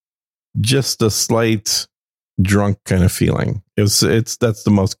feel just a slight drunk kind of feeling. That's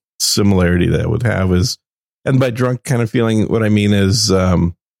the most similarity that I would have is, and by drunk kind of feeling, what I mean is,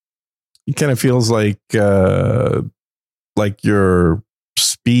 it kind of feels like your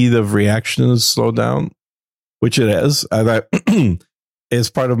speed of reaction is slowed down, which it is. As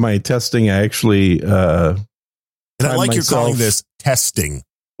part of my testing, I actually, and I like you're calling this testing.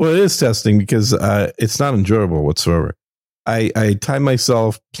 Well, it is testing because it's not enjoyable whatsoever. I time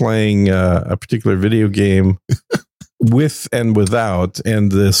myself playing a particular video game with and without,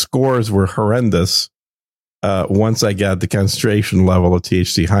 and the scores were horrendous. Once I got the concentration level of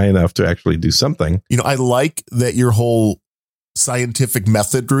THC high enough to actually do something. You know, I like that your whole scientific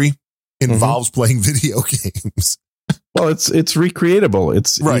methodry involves playing video games. Well, it's recreatable.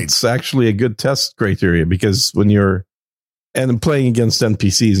 It's actually a good test criteria because when you're playing against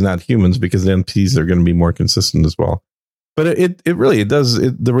NPCs, not humans, because the NPCs are going to be more consistent as well. But it really does.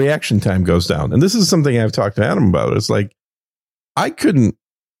 The reaction time goes down, and this is something I've talked to Adam about. It's like I couldn't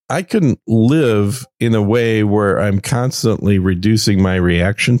live in a way where I'm constantly reducing my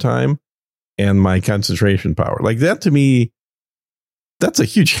reaction time and my concentration power. Like that to me, that's a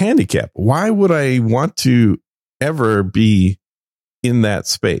huge handicap. Why would I want to ever be in that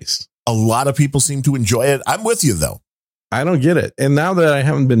space? A lot of people seem to enjoy it. I'm with you though. I don't get it. And now that I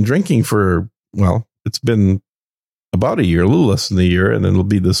haven't been drinking for, well, it's been about a year, a little less than a year, and it'll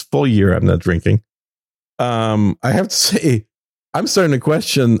be this full year I'm not drinking. I have to say, I'm starting to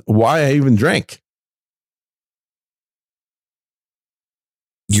question why I even drank.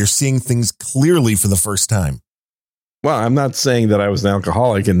 You're seeing things clearly for the first time. Well, I'm not saying that I was an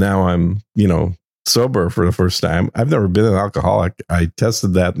alcoholic and now I'm, sober for the first time. I've never been an alcoholic. I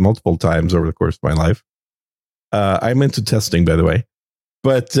tested that multiple times over the course of my life. I'm into testing, by the way.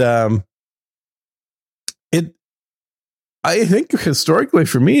 But I think historically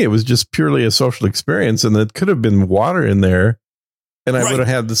for me, it was just purely a social experience, and it could have been water in there, and I would have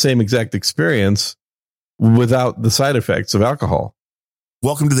had the same exact experience without the side effects of alcohol.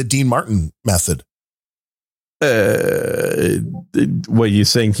 Welcome to the Dean Martin method. What, you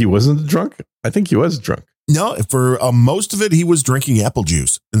saying he wasn't drunk? I think he was drunk. No, for most of it, he was drinking apple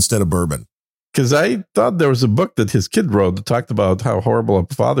juice instead of bourbon. Because I thought there was a book that his kid wrote that talked about how horrible a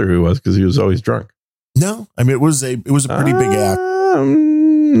father he was because he was always drunk. No, I mean, it was a pretty big act.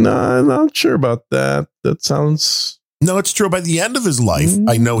 No, I'm not sure about that. That sounds... No, it's true. By the end of his life,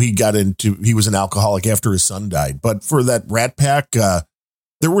 I know he was an alcoholic after his son died. But for that Rat Pack,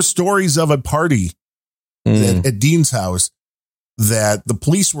 there were stories of a party at Dean's house that the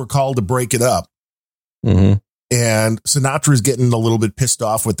police were called to break it up. And Sinatra's getting a little bit pissed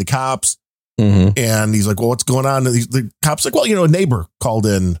off with the cops. And he's like, well, what's going on? And the cop's like, well, a neighbor called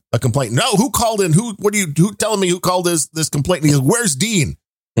in a complaint. No, who called in? Who telling me who called this complaint? And he goes, where's Dean?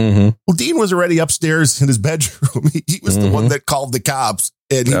 Well, Dean was already upstairs in his bedroom. He was the one that called the cops,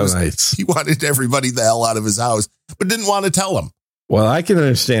 and he wanted everybody the hell out of his house, but didn't want to tell them. Well, I can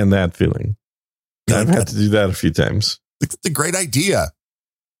understand that feeling. I've had to do that a few times. It's a great idea.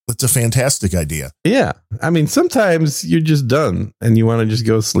 It's a fantastic idea. Yeah. I mean, sometimes you're just done and you want to just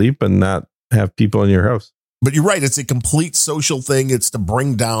go sleep and not have people in your house. But you're right. It's a complete social thing. It's to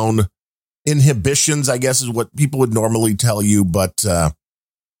bring down inhibitions, I guess, is what people would normally tell you. But I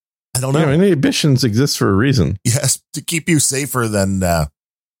don't know. Yeah, inhibitions exist for a reason. Yes, to keep you safer than.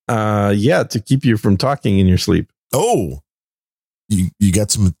 To keep you from talking in your sleep. Oh, you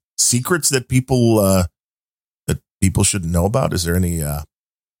got some secrets that people shouldn't know about? Is there any?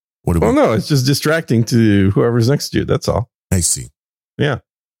 No, it's just distracting to whoever's next to you. That's all. I see. Yeah.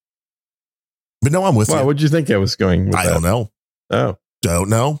 But no, I'm with you. What'd you think I was going with? I don't know. Oh, don't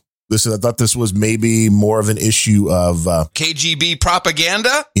know. I thought this was maybe more of an issue of KGB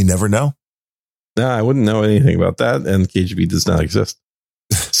propaganda. You never know. No, I wouldn't know anything about that, and KGB does not exist.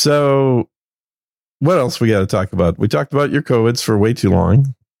 So, what else we got to talk about? We talked about your COVIDs for way too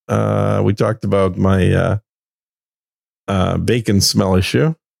long. We talked about my bacon smell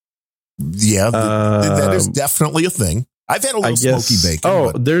issue. Yeah, that is definitely a thing. I've had a little smoky bacon.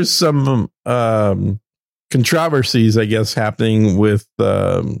 Oh, there's some controversies, I guess, happening with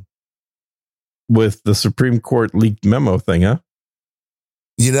the Supreme Court leaked memo thing, huh?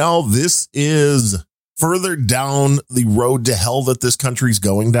 This is further down the road to hell that this country's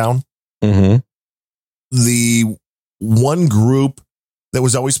going down. Mm-hmm. The one group that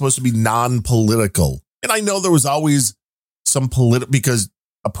was always supposed to be non-political, and I know there was always some political, because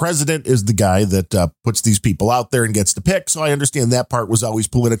a president is the guy that puts these people out there and gets to pick. So I understand that part was always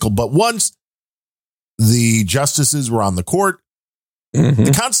political. But once the justices were on the court,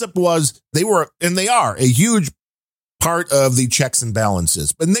 the concept was they are a huge part of the checks and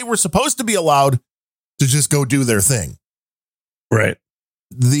balances, and they were supposed to be allowed to just go do their thing. Right.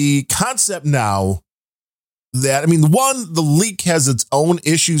 The concept now that, the leak has its own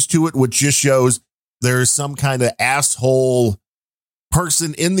issues to it, which just shows there's some kind of asshole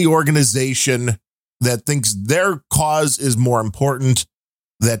person in the organization that thinks their cause is more important,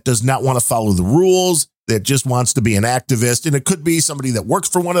 that does not want to follow the rules, that just wants to be an activist. And it could be somebody that works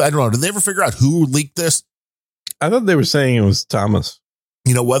for one of, I don't know. Did they ever figure out who leaked this? I thought they were saying it was Thomas.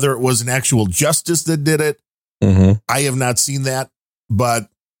 Whether it was an actual justice that did it. Mm-hmm. I have not seen that. But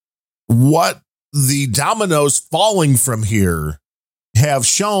what the dominoes falling from here have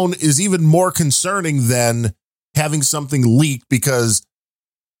shown is even more concerning than having something leaked, because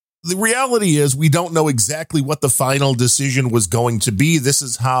the reality is we don't know exactly what the final decision was going to be. This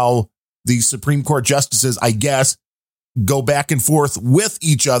is how the Supreme Court justices, I guess, go back and forth with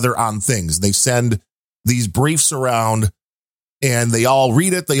each other on things. They send these briefs around and they all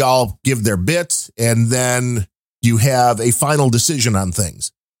read it. They all give their bits, and then you have a final decision on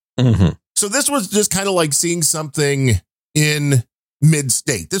things. Mm-hmm. So this was just kind of like seeing something in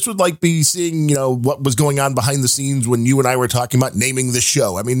mid-state. This would like be seeing, what was going on behind the scenes when you and I were talking about naming the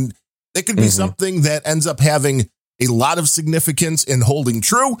show. It could be something that ends up having a lot of significance and holding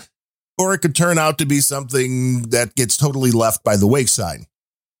true, or it could turn out to be something that gets totally left by the wayside.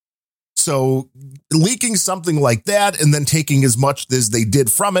 So leaking something like that and then taking as much as they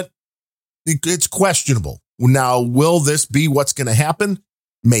did from it, it's questionable. Now, will this be what's going to happen?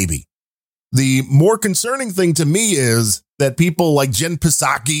 Maybe. The more concerning thing to me is that people like Jen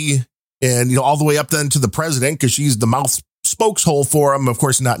Psaki and, all the way up then to the president, because she's the mouth spokeshole for him, of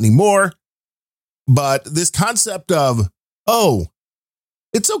course, not anymore. But this concept of,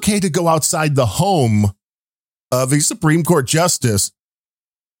 it's okay to go outside the home of a Supreme Court justice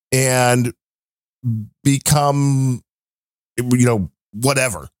and become,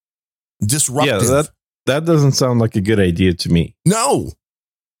 whatever, disruptive. Yeah, that doesn't sound like a good idea to me. No.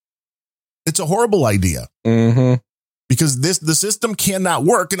 It's a horrible idea, because the system cannot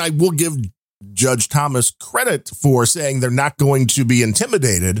work. And I will give Judge Thomas credit for saying they're not going to be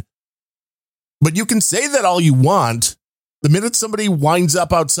intimidated. But you can say that all you want. The minute somebody winds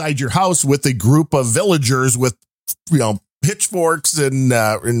up outside your house with a group of villagers with, pitchforks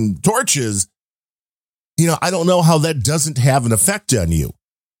and torches, I don't know how that doesn't have an effect on you.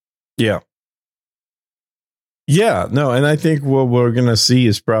 Yeah. Yeah, no, and I think what we're going to see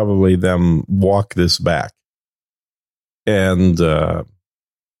is probably them walk this back and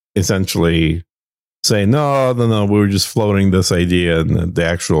essentially say, no, we were just floating this idea, and the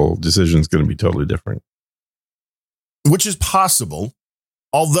actual decision is going to be totally different. Which is possible,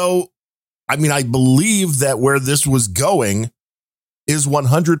 although, I believe that where this was going is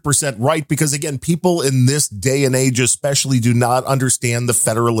 100% right, because, again, people in this day and age especially do not understand the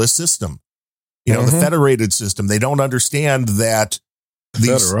federalist system. The federated system. They don't understand that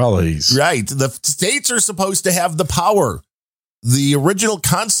Federales. Right. The states are supposed to have the power the original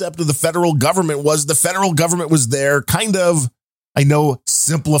concept of the federal government was there kind of, I know,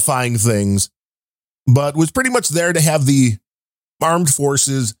 simplifying things, but was pretty much there to have the armed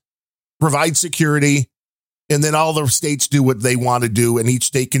forces provide security, and then all the states do what they want to do, and each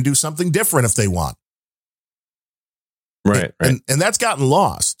state can do something different if they want. Right. And that's gotten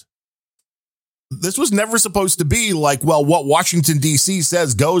lost. This was never supposed to be like, well, what Washington, D.C.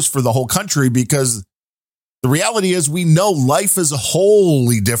 says goes for the whole country, because the reality is we know life is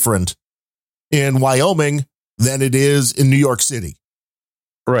wholly different in Wyoming than it is in New York City.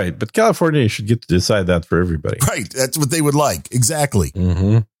 Right. But California should get to decide that for everybody. Right. That's what they would like. Exactly.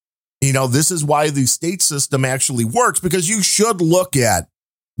 Mm-hmm. You know, this is why the state system actually works, because you should look at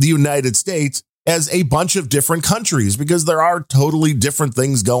the United States as a bunch of different countries, because there are totally different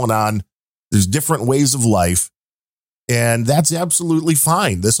things going on. There's different ways of life, and that's absolutely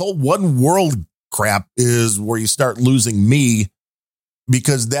fine. This whole one world crap is where you start losing me,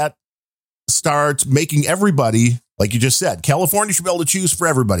 because that starts making everybody, like you just said, California should be able to choose for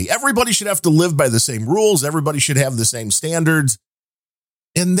everybody. Everybody should have to live by the same rules. Everybody should have the same standards.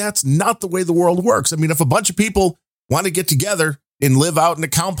 And that's not the way the world works. I mean, if a bunch of people want to get together and live out in a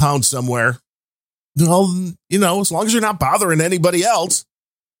compound somewhere, well, you know, as long as you're not bothering anybody else.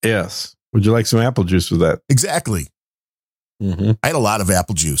 Yes. Would you like some apple juice with that? Exactly. Mm-hmm. I had a lot of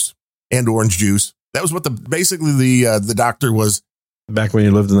apple juice and orange juice. That was what basically the doctor was. Back when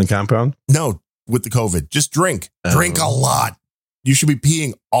you lived in the compound? No, with the COVID. Just drink. Drink a lot. You should be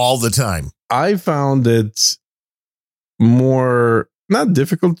peeing all the time. I found it more, not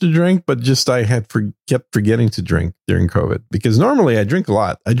difficult to drink, but just I had kept forgetting to drink during COVID, because normally I drink a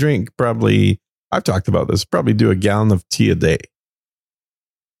lot. I drink probably, I've talked about this, probably do a gallon of tea a day.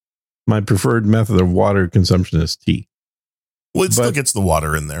 My preferred method of water consumption is tea. Well, it still gets the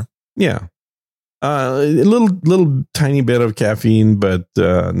water in there. Yeah. A little tiny bit of caffeine, but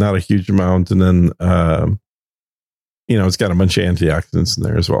not a huge amount. And then, you know, it's got a bunch of antioxidants in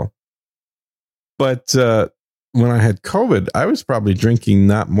there as well. But when I had COVID, I was probably drinking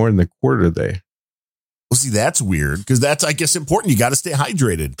not more than a quarter a day. Well, see, that's weird, because that's, I guess, important. You got to stay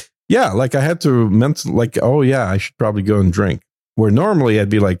hydrated. Yeah. Like I had to oh yeah, I should probably go and drink. Where normally I'd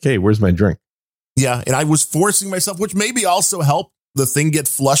be like, hey, where's my drink? Yeah. And I was forcing myself, which maybe also helped the thing get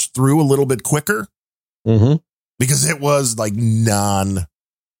flushed through a little bit quicker. Mm-hmm. Because it was like non-stop.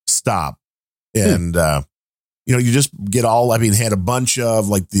 And, you know, you just get had a bunch of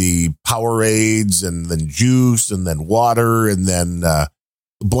like the Powerades, and then juice, and then water, and then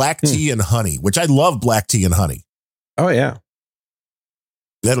black tea and honey, which I love black tea and honey. Oh, yeah.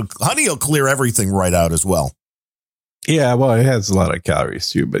 Honey will clear everything right out as well. Yeah, well, it has a lot of calories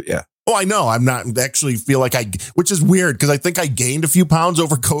too, but yeah. Oh, I know. I'm not actually feel like which is weird, because I think I gained a few pounds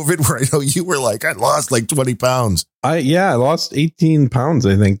over COVID, where I know you were like, I lost like 20 pounds. I lost 18 pounds,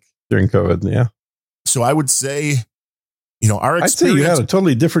 I think, during COVID. Yeah. So I would say, you know, our experience. I'd say you had a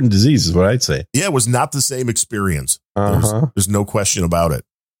totally different disease, is what I'd say. Yeah, it was not the same experience. Uh-huh. There's no question about it.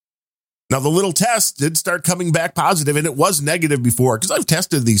 Now, the little test did start coming back positive, and it was negative before, because I've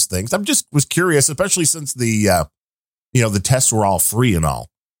tested these things. I'm just was curious, especially since the tests were all free and all.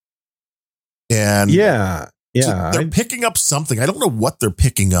 And yeah, so they're picking up something. I don't know what they're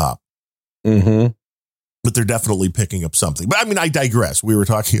picking up, but they're definitely picking up something. But I mean, I digress. We were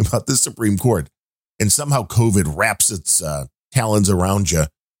talking about the Supreme Court, and somehow COVID wraps its talons around you.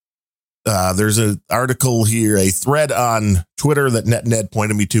 There's an article here, a thread on Twitter that NetNed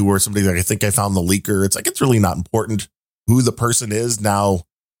pointed me to, where somebody like, I think I found the leaker. It's like, it's really not important who the person is now.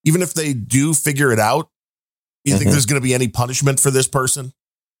 Even if they do figure it out, you think there's going to be any punishment for this person?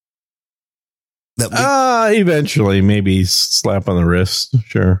 Eventually, maybe slap on the wrist.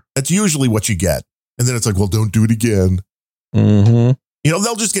 Sure. That's usually what you get. And then it's like, well, don't do it again. Mm-hmm. You know,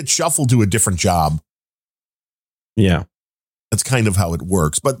 they'll just get shuffled to a different job. Yeah. That's kind of how it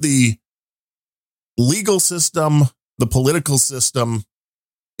works. But the legal system, the political system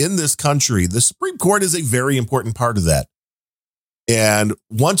in this country, the Supreme Court is a very important part of that. And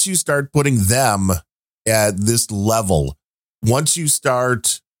once you start putting them at this level, once you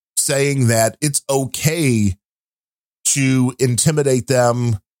start saying that it's okay to intimidate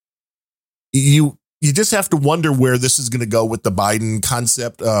them, you just have to wonder where this is going to go with the Biden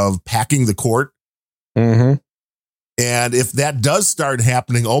concept of packing the court. Mm-hmm. And if that does start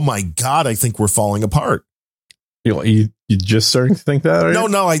happening, oh my God, I think we're falling apart. You just starting to think that?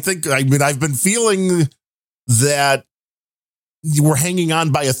 No, I've been feeling that we're hanging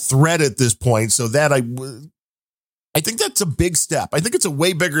on by a thread at this point, so that I think that's a big step. I think it's a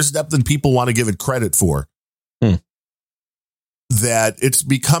way bigger step than people want to give it credit for. that it's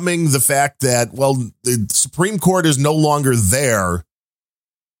becoming the fact that, well, the Supreme Court is no longer there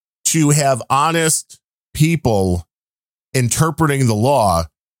to have honest people interpreting the law.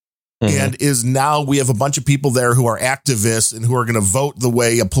 And is now we have a bunch of people there who are activists and who are going to vote the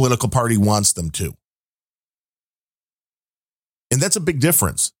way a political party wants them to. And that's a big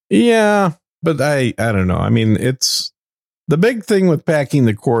difference. Yeah, but I don't know. I mean, it's the big thing with packing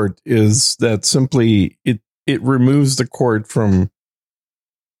the court is that simply it removes the court from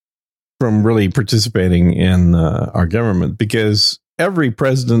really participating in our government, because every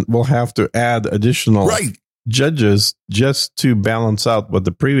president will have to add additional judges just to balance out what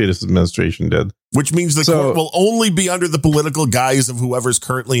the previous administration did. Which means the court will only be under the political guise of whoever's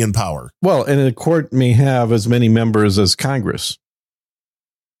currently in power. Well, and a court may have as many members as Congress.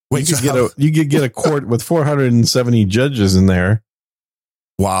 Wait, you could get a court with 470 judges in there.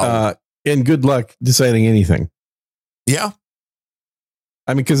 Wow. And good luck deciding anything. Yeah.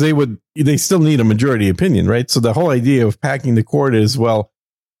 I mean, because they still need a majority opinion, right? So the whole idea of packing the court is, well,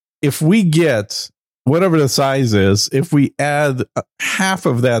 if we get whatever the size is, if we add half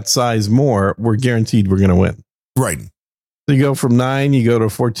of that size more, we're guaranteed we're going to win. Right. So you go from 9, you go to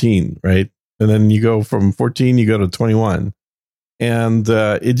 14, right? And then you go from 14, you go to 21. And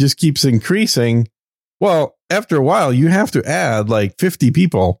it just keeps increasing. Well, after a while, you have to add like 50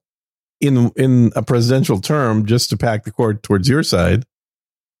 people in a presidential term just to pack the court towards your side.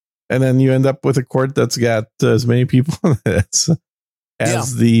 And then you end up with a court that's got as many people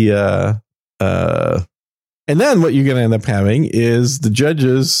as the and then what you're going to end up having is the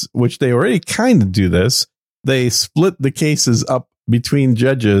judges, which they already kind of do this. They split the cases up between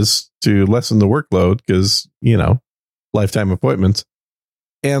judges to lessen the workload because, lifetime appointments.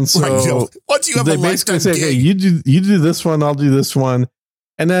 And so once you have they a basically lifetime say, hey, you do this one, I'll do this one.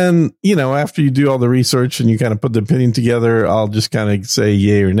 And then, after you do all the research and you kind of put the opinion together, I'll just kind of say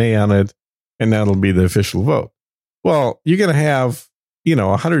yay or nay on it. And that'll be the official vote. Well, you're going to have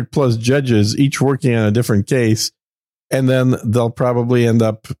 100 plus judges, each working on a different case. And then they'll probably end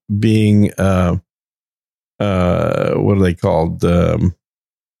up being, what are they called? Like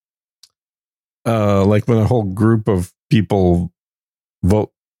when a whole group of people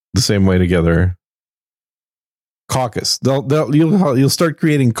vote the same way together. Caucus. You'll start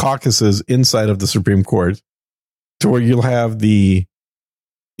creating caucuses inside of the Supreme Court to where you'll have the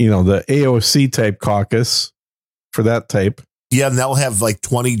AOC type caucus for that type. Yeah, and they'll have like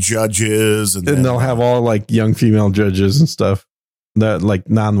 20 judges, and they'll have all like young female judges and stuff that like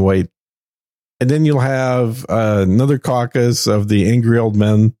non-white. And then you'll have another caucus of the angry old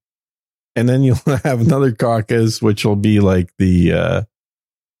men, and then you'll have another caucus which will be like the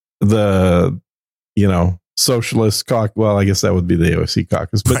socialist caucus. Well, I guess that would be the AOC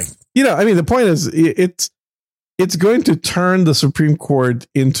caucus, but the point is it's going to turn the Supreme Court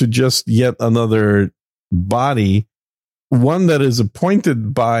into just yet another body, one that is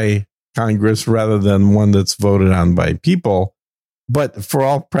appointed by Congress rather than one that's voted on by people. But for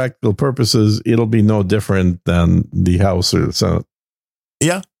all practical purposes, it'll be no different than the House or the Senate.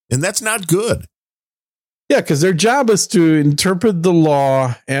 Yeah, and that's not good. Yeah, because their job is to interpret the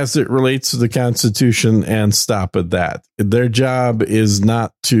law as it relates to the Constitution and stop at that. Their job is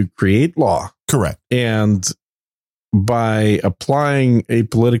not to create law. Correct. And by applying a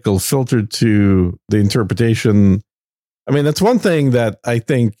political filter to the interpretation, I mean, that's one thing that I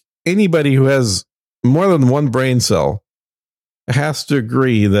think anybody who has more than one brain cell has to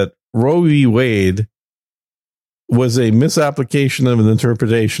agree that Roe v. Wade was a misapplication of an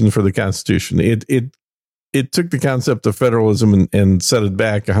interpretation for the Constitution. It took the concept of federalism and set it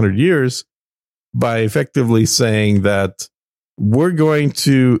back 100 years by effectively saying that we're going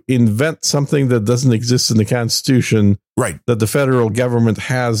to invent something that doesn't exist in the Constitution, right? That the federal government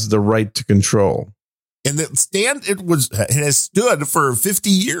has the right to control. And it has stood for 50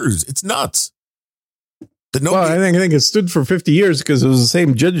 years. It's nuts. I think it stood for 50 years because it was the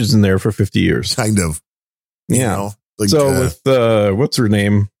same judges in there for 50 years. Kind of. Yeah. With what's her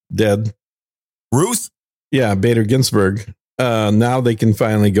name? Dead. Ruth? Yeah, Bader Ginsburg. Now they can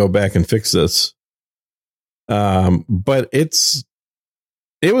finally go back and fix this. But it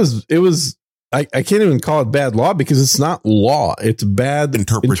was I can't even call it bad law because it's not law. It's bad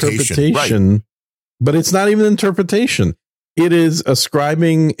interpretation. Right. But it's not even interpretation. It is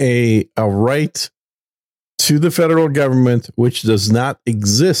ascribing a right to the federal government, which does not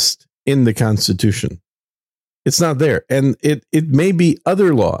exist in the Constitution. It's not there. And it may be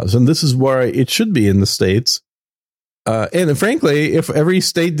other laws, and this is where it should be in the states. And frankly, if every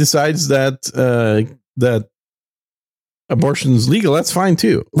state decides that that abortion is legal, that's fine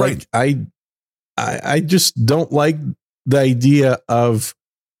too. Right. Like I just don't like the idea of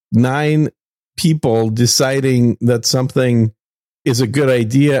 9 people deciding that something is a good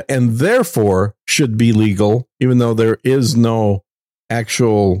idea and therefore should be legal, even though there is no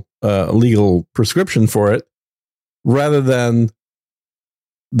actual legal prescription for it, rather than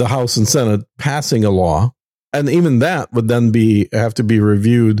the House and Senate passing a law. And even that would then have to be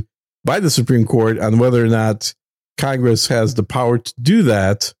reviewed by the Supreme Court on whether or not Congress has the power to do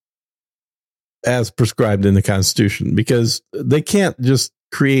that as prescribed in the Constitution, because they can't just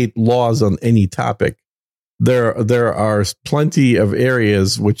create laws on any topic. There are plenty of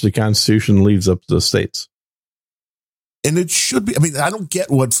areas which the Constitution leaves up to the states. And it should be. I mean, I don't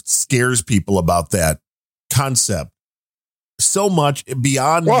get what scares people about that concept so much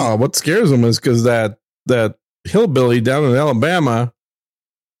beyond. Well, what scares them is because that hillbilly down in Alabama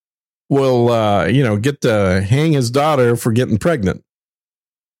will, get to hang his daughter for getting pregnant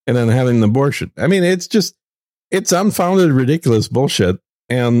and then having an abortion. I mean, it's unfounded, ridiculous bullshit.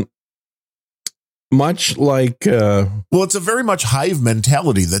 And much like, it's a very much hive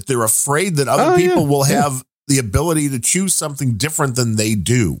mentality that they're afraid that other people will have the ability to choose something different than they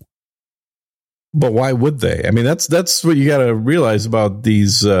do. But why would they? I mean, that's what you got to realize about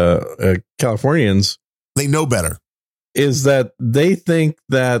these Californians. They know better. Is that they think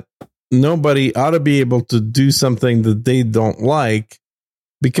that nobody ought to be able to do something that they don't like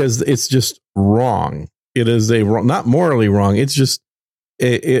because it's just wrong. It is not morally wrong. It's just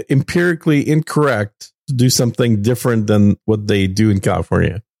empirically incorrect to do something different than what they do in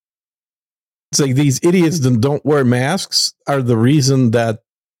California. It's like these idiots that don't wear masks are the reason that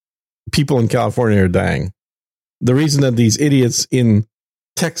people in California are dying. The reason that these idiots in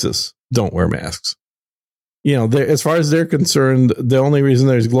Texas don't wear masks. As far as they're concerned, the only reason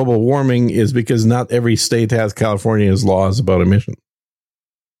there's global warming is because not every state has California's laws about emission.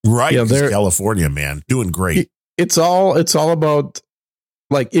 Right. California, man, doing great. It's all about,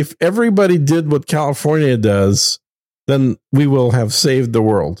 like, if everybody did what California does, then we will have saved the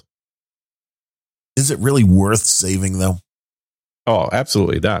world. Is it really worth saving, though? Oh,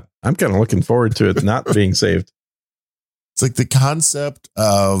 absolutely not. I'm kind of looking forward to it not being saved. It's like the concept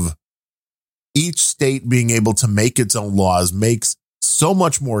of each state being able to make its own laws makes so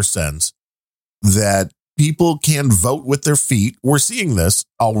much more sense that people can vote with their feet. We're seeing this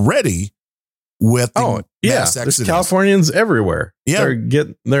already with mass exodus. There's Californians everywhere. Yeah.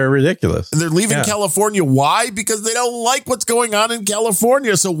 They're ridiculous. And they're leaving California. Why? Because they don't like what's going on in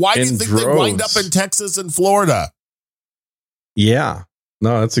California. So why do you think they wind up in Texas and Florida? Yeah.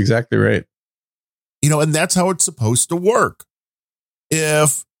 No, that's exactly right. And that's how it's supposed to work.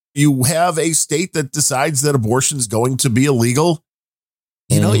 If you have a state that decides that abortion is going to be illegal,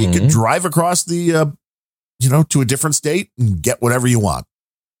 you could drive across the, to a different state and get whatever you want.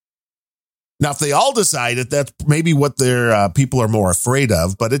 Now, if they all decide it, that's maybe what their people are more afraid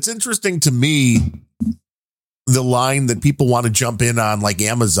of. But it's interesting to me, the line that people want to jump in on, like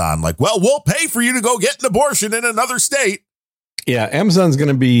Amazon, like, well, we'll pay for you to go get an abortion in another state. Yeah, Amazon's going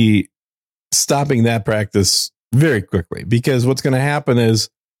to be stopping that practice very quickly, because what's going to happen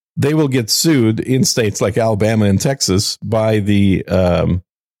is they will get sued in states like Alabama and Texas by the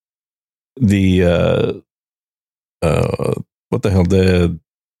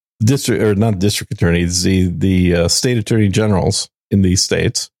district, or not district attorneys, the state attorney generals in these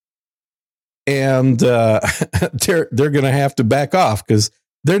states. And they're going to have to back off because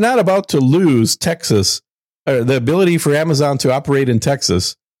they're not about to lose Texas, or the ability for Amazon to operate in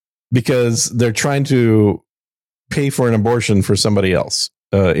Texas, because they're trying to pay for an abortion for somebody else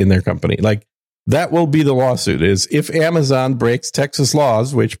in their company. Like, that will be the lawsuit, is if Amazon breaks Texas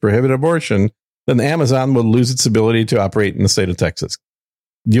laws, which prohibit abortion, then Amazon will lose its ability to operate in the state of Texas.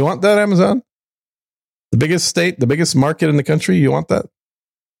 Do you want that, Amazon? The biggest state, the biggest market in the country, you want that?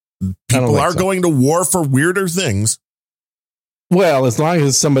 People are going to war for weirder things. Well, as long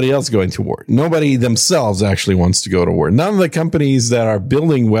as somebody else going to war. Nobody themselves actually wants to go to war. None of the companies that are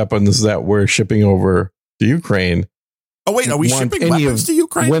building weapons that we're shipping over to Ukraine. Oh, wait, are we shipping weapons to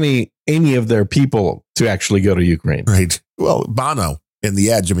Ukraine? Any of their people to actually go to Ukraine. Right. Well, Bono and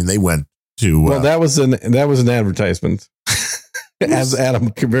The Edge, I mean, they went to... Well, that was an advertisement. As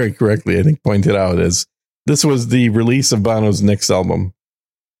Adam very correctly, I think, pointed out, is this was the release of Bono's next album.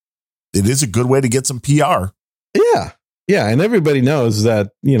 It is a good way to get some PR. Yeah. Yeah. And everybody knows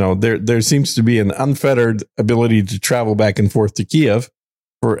that, there seems to be an unfettered ability to travel back and forth to Kiev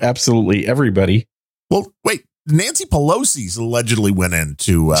for absolutely everybody. Well, wait, Nancy Pelosi's allegedly went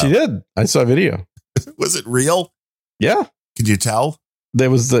into... she did. I saw a video. Was it real? Yeah. Could you tell? It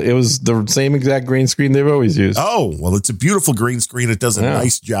was the same exact green screen they've always used. Oh, well, it's a beautiful green screen. It does a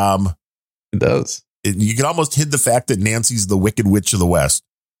nice job. It does. You can almost hid the fact that Nancy's the Wicked Witch of the West.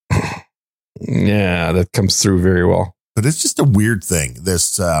 Yeah, that comes through very well. But it's just a weird thing.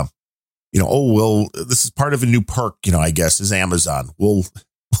 This, this is part of a new perk, I guess, is Amazon. We'll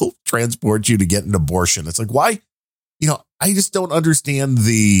transport you to get an abortion. It's like, why? I just don't understand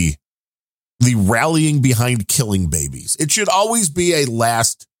the rallying behind killing babies. It should always be a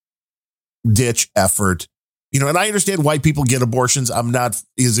last ditch effort. And I understand why people get abortions. I'm not,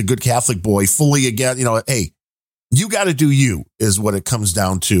 as a good Catholic boy, fully again, hey, you got to do you is what it comes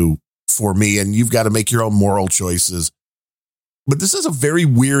down to for me. And you've got to make your own moral choices. But this is a very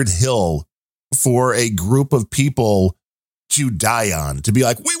weird hill for a group of people to die on, to be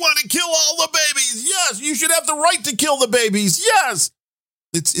like, we want to kill all the babies. Yes, you should have the right to kill the babies. Yes.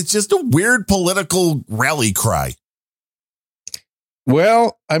 It's just a weird political rally cry.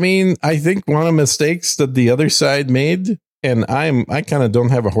 Well, I mean, I think one of the mistakes that the other side made, and I kind of don't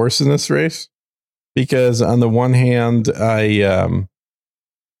have a horse in this race, because on the one hand, I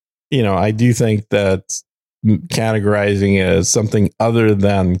do think that categorizing as something other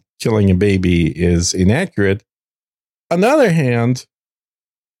than killing a baby is inaccurate. On the other hand,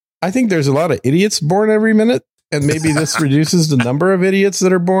 I think there's a lot of idiots born every minute, and maybe this reduces the number of idiots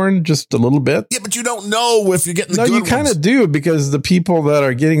that are born just a little bit. Yeah, but you don't know if you're getting the good ones. No, you kind of do, because the people that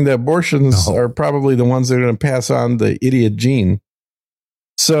are getting the abortions are probably the ones that are going to pass on the idiot gene.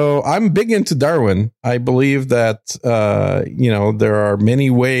 So I'm big into Darwin. I believe that, there are many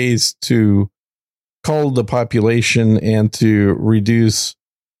ways to cull the population and to reduce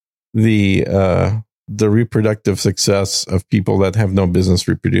the reproductive success of people that have no business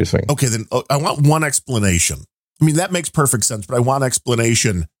reproducing. Okay, then I want one explanation. I mean, that makes perfect sense, but I want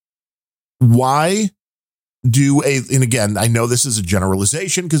explanation. Why and again, I know this is a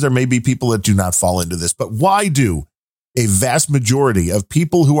generalization because there may be people that do not fall into this, but why do a vast majority of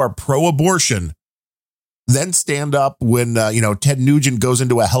people who are pro-abortion then stand up when, Ted Nugent goes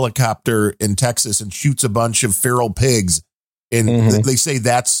into a helicopter in Texas and shoots a bunch of feral pigs, and they say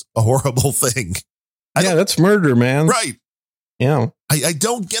that's a horrible thing? That's murder, man. Right. Yeah. I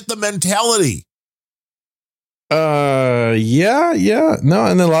don't get the mentality. Yeah. No,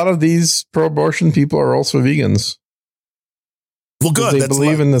 and a lot of these pro-abortion people are also vegans. Well, good. They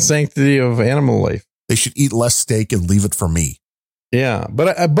believe in the sanctity of animal life. They should eat less steak and leave it for me. Yeah,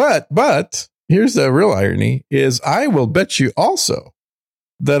 but here's the real irony: is I will bet you also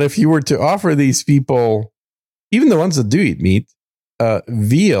that if you were to offer these people, even the ones that do eat meat,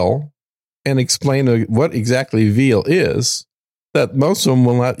 veal, and explain what exactly veal is, that most of them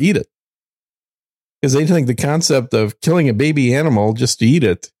will not eat it. Because they think the concept of killing a baby animal just to eat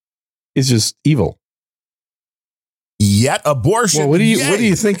it is just evil. Yet abortion. Well, what do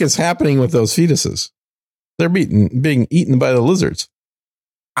you think is happening with those fetuses? They're being eaten by the lizards.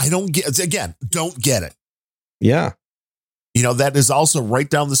 I don't get it. Yeah. That is also right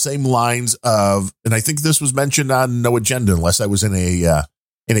down the same lines of, and I think this was mentioned on No Agenda, unless I was in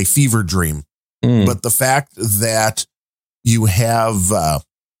a fever dream. But the fact that you have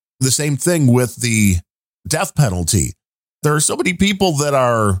the same thing with the death penalty. There are so many people that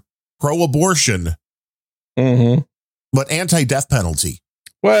are pro-abortion, but anti-death penalty.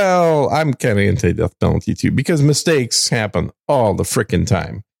 Well, I'm kind of anti-death penalty too, because mistakes happen all the frickin'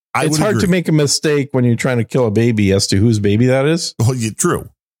 time. It's hard to make a mistake when you're trying to kill a baby as to whose baby that is. Well, yeah, true.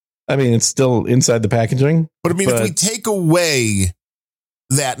 I mean, it's still inside the packaging. But I mean, if we take away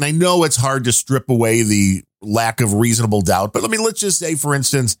that, and I know it's hard to strip away the lack of reasonable doubt, but let's just say, for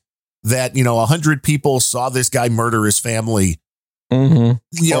instance, that, 100 people saw this guy murder his family. Or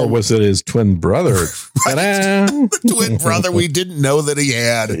was it his twin brother? The twin brother we didn't know that he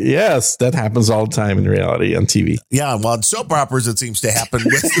had. Yes, that happens all the time in reality on TV. Yeah, well, in soap operas, it seems to happen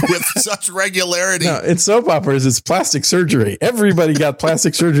with such regularity. No, in soap operas, it's plastic surgery. Everybody got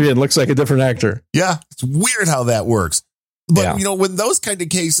plastic surgery and looks like a different actor. Yeah, it's weird how that works. But, when those kind of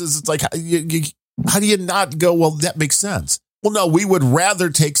cases, it's like, how do you not go, well, that makes sense? Well, no, we would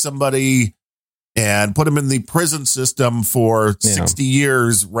rather take somebody and put them in the prison system for 60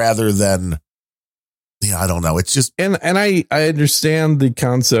 years rather than, I don't know. It's just. And I understand the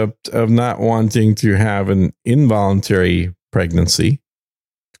concept of not wanting to have an involuntary pregnancy.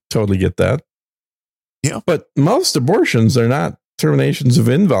 Totally get that. Yeah. But most abortions are not terminations of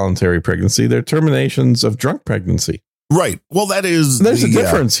involuntary pregnancy. They're terminations of drunk pregnancy. Right. Well, there's a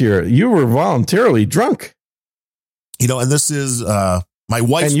difference here. You were voluntarily drunk. And this is my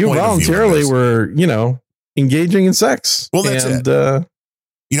wife's and you point voluntarily were, engaging in sex. Well, that's it. And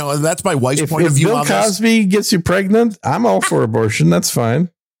that's my wife's point of view. If Bill Cosby gets you pregnant, I'm all for abortion. That's fine.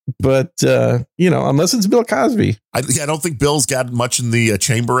 But, unless it's Bill Cosby. I don't think Bill's got much in the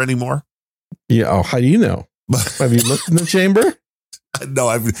chamber anymore. Yeah. Oh, how do you know? Have you looked in the chamber? No,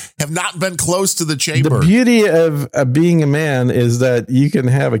 I have not been close to the chamber. The beauty of being a man is that you can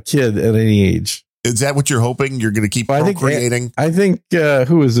have a kid at any age. Is that what you're hoping? You're going to keep procreating? I think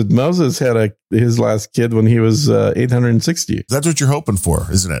who is it? Moses had his last kid when he was 860. That's what you're hoping for,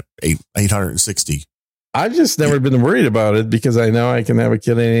 isn't it? 860. I've just never been worried about it because I know I can have a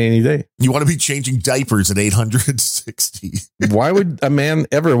kid any day. You want to be changing diapers at 860. Why would a man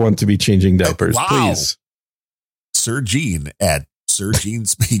ever want to be changing diapers? Wow. Please. Sir Gene at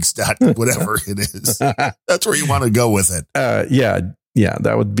SirGeneSpeaks. Whatever it is. That's where you want to go with it. Yeah,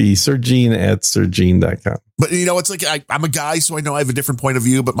 that would be SirGene at SirGene.com. But, it's like I'm a guy, so I know I have a different point of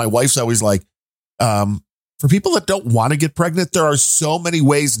view. But my wife's always like, for people that don't want to get pregnant, there are so many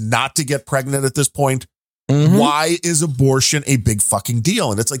ways not to get pregnant at this point. Mm-hmm. Why is abortion a big fucking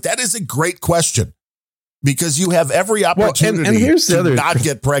deal? And it's like, that is a great question because you have every opportunity to not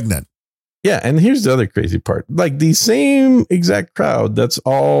get pregnant. Yeah. And here's the other crazy part. Like the same exact crowd that's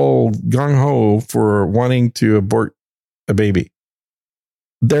all gung ho for wanting to abort a baby.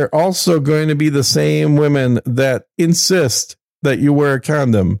 They're also going to be the same women that insist that you wear a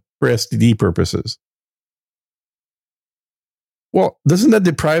condom for STD purposes. Well, doesn't that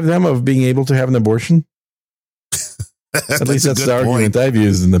deprive them of being able to have an abortion? At least that's the argument I've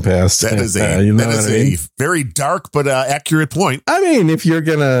used in the past. That is a very dark but accurate point. I mean, if you're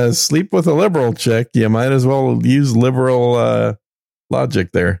going to sleep with a liberal chick, you might as well use liberal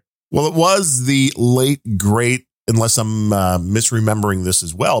logic there. Well, it was the late, great, unless I'm misremembering this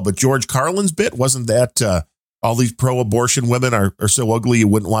as well, but George Carlin's bit, wasn't that all these pro-abortion women are so ugly you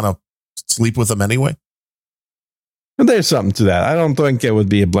wouldn't want to sleep with them anyway? And there's something to that. I don't think it would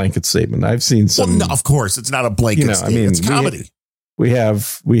be a blanket statement. I've seen some. Well, no, of course, it's not a blanket statement. I mean, it's comedy. We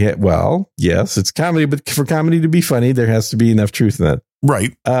have. Well, yes, it's comedy, but for comedy to be funny, there has to be enough truth in it.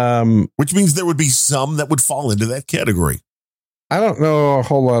 Right. Which means there would be some that would fall into that category. I don't know a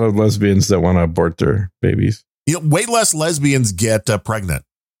whole lot of lesbians that want to abort their babies. Way less lesbians get pregnant.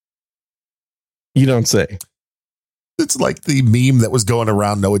 You don't say. It's like the meme that was going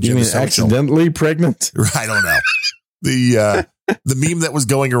around. No agenda. You mean accidentally pregnant? I don't know. The meme that was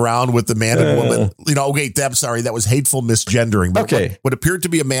going around with the man and woman, I'm sorry, that was hateful misgendering. But okay. What appeared to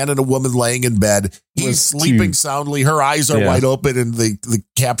be a man and a woman laying in bed. He's sleeping soundly. Her eyes are wide open. And the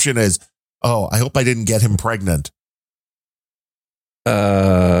caption is, "Oh, I hope I didn't get him pregnant."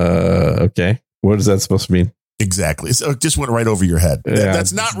 Okay. What is that supposed to mean? Exactly. So it just went right over your head. Yeah,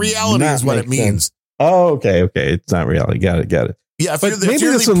 that's not reality is what it means. Sense. Oh, okay. It's not reality. Got it. Yeah, if you're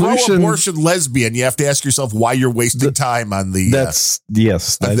the pro-abortion lesbian, you have to ask yourself why you're wasting time on the. Yes,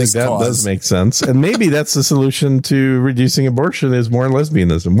 I think that does make sense, and maybe that's the solution to reducing abortion is more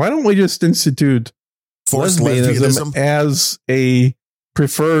lesbianism. Why don't we just institute lesbianism as a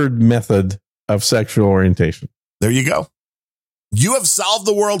preferred method of sexual orientation? There you go. You have solved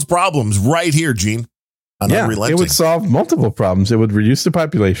the world's problems right here, Gene. It would solve multiple problems. It would reduce the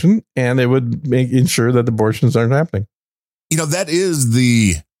population, and it would ensure that abortions aren't happening. That is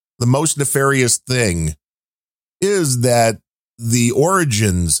the most nefarious thing is that the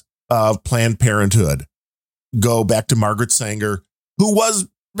origins of Planned Parenthood go back to Margaret Sanger, who was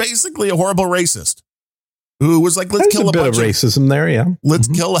basically a horrible racist, who was like, let's kill a bunch of racism there. Yeah. Let's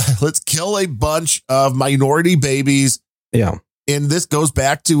kill a bunch of minority babies. Yeah. And this goes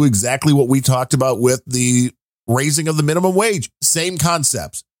back to exactly what we talked about with the raising of the minimum wage. Same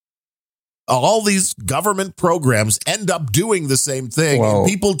concepts. All these government programs end up doing the same thing. And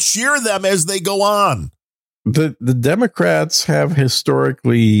people cheer them as they go on. The Democrats have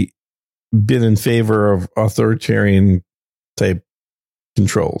historically been in favor of authoritarian type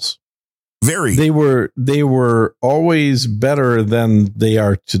controls. Very. They were always better than they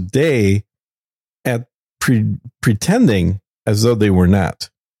are today at pretending as though they were not.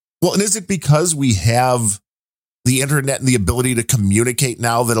 Well, and is it because we have the internet and the ability to communicate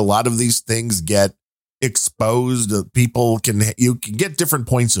now that a lot of these things get exposed? You can get different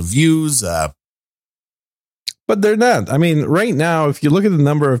points of views. But they're not. I mean, right now, if you look at the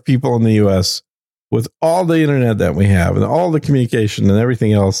number of people in the U.S. with all the internet that we have and all the communication and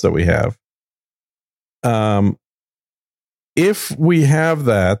everything else that we have, if we have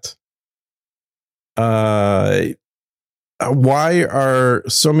that, why are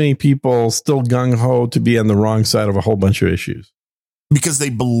so many people still gung-ho to be on the wrong side of a whole bunch of issues? Because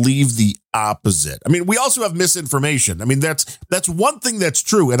they believe the opposite. I mean, we also have misinformation. I mean, that's one thing that's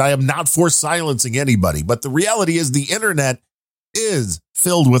true, and I am not for silencing anybody, but the reality is the internet is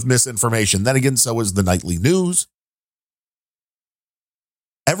filled with misinformation. Then again, so is the nightly news.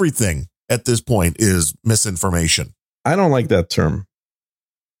 Everything at this point is misinformation. I don't like that term.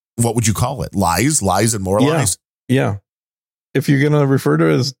 what would you call it? Lies and more lies. Yeah. If you're going to refer to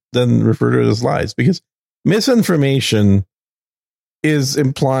it as, then refer to it as lies, because misinformation is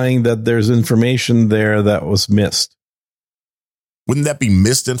implying that there's information there that was missed. Wouldn't that be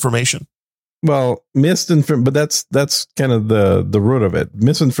misinformation? Well, but that's kind of the root of it.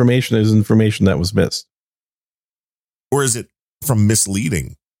 Misinformation is information that was missed. Or is it from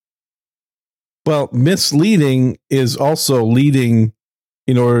misleading? Well, misleading is also leading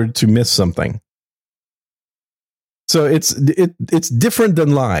in order to miss something. So it's different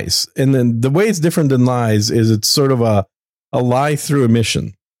than lies. And then the way it's different than lies is it's sort of a lie through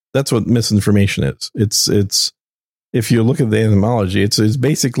omission. That's what misinformation is. It's if you look at the etymology, it's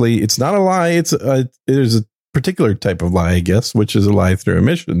basically, it's not a lie. There's a particular type of lie, I guess, which is a lie through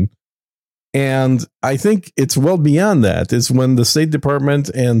omission. And I think it's well beyond that. It's when the State Department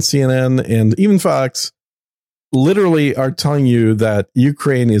and CNN and even Fox literally are telling you that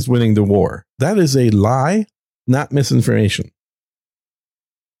Ukraine is winning the war. That is a lie, not misinformation.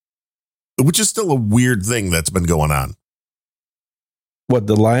 Which is still a weird thing that's been going on. What,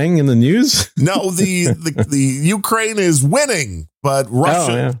 the lying in the news? No, the Ukraine is winning, but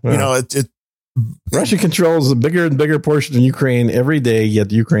Russia, Russia controls a bigger and bigger portion of Ukraine every day,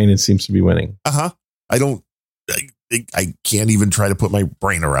 yet Ukraine, it seems to be winning. I can't even try to put my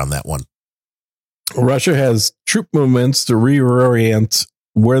brain around that one. Russia has troop movements to reorient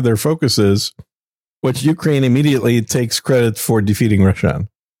where their focus is, which Ukraine immediately takes credit for defeating Russia on.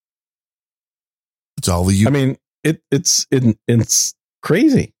 It's all I mean, it's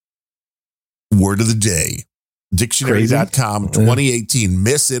crazy. Word of the day. Dictionary.com 2018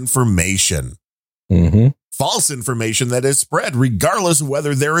 misinformation. Mm-hmm. False information that is spread regardless of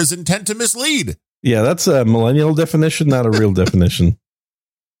whether there is intent to mislead. Yeah, that's a millennial definition, not a real definition.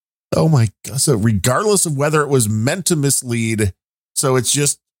 Oh my God. So regardless of whether it was meant to mislead. So it's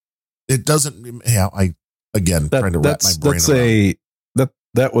just, it doesn't, trying to wrap my brain around.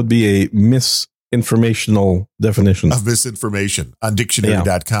 That would be a misinformational definition of misinformation on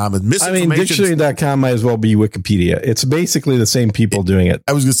dictionary.com. And dictionary.com might as well be Wikipedia. It's basically the same people doing it.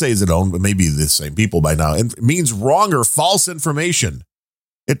 I was going to say, is it owned, but maybe the same people by now. And it means wrong or false information.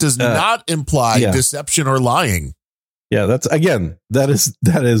 It does not imply deception or lying. Yeah,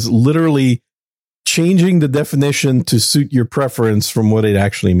 that is literally changing the definition to suit your preference from what it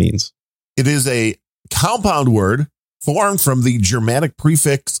actually means. It is a compound word formed from the Germanic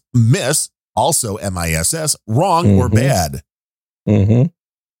prefix mis, also MISS, wrong or bad. Mm-hmm.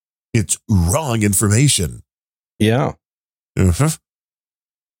 It's wrong information. Yeah. I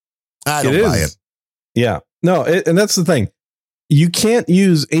don't buy it. Yeah. No, and that's the thing. You can't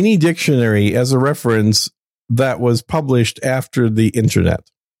use any dictionary as a reference that was published after the internet.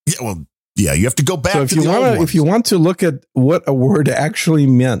 Yeah, well, yeah, you have to go back to the old ones. If you want to look at what a word actually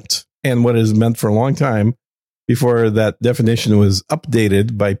meant and what it has meant for a long time before that definition was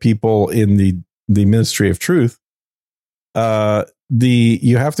updated by people in the Ministry of Truth,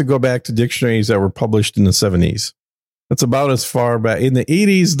 you have to go back to dictionaries that were published in the 70s. That's about as far back. In the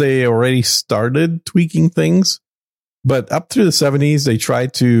 80s, they already started tweaking things, but up through the 70s, they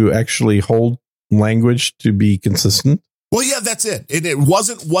tried to actually hold language to be consistent. Well, yeah, that's it. It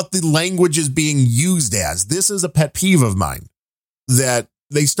wasn't what the language is being used as. This is a pet peeve of mine, that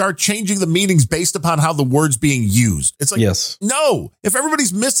they start changing the meanings based upon how the word's being used. It's like, no, if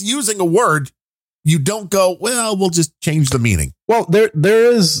everybody's misusing a word, you don't go, well, we'll just change the meaning. Well,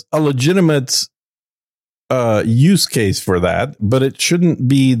 there is a legitimate use case for that, but it shouldn't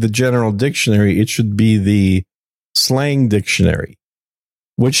be the general dictionary. It should be the slang dictionary,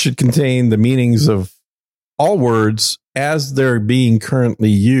 which should contain the meanings of all words as they're being currently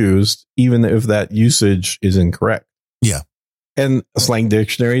used, even if that usage is incorrect. Yeah. And slang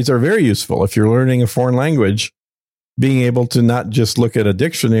dictionaries are very useful. If you're learning a foreign language, being able to not just look at a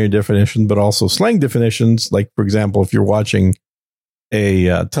dictionary definition, but also slang definitions. Like, for example, if you're watching a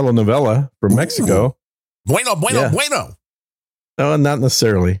telenovela from Mexico. Bueno. No, not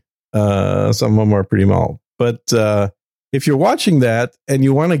necessarily. Some of them are pretty mild. But if you're watching that and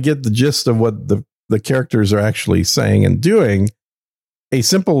you want to get the gist of what the characters are actually saying and doing, a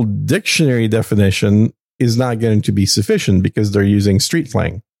simple dictionary definition is not going to be sufficient because they're using street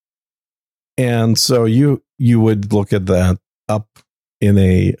slang. And so you would look at that up in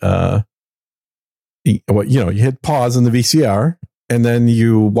a, you hit pause in the VCR and then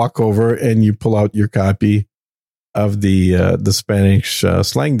you walk over and you pull out your copy of the Spanish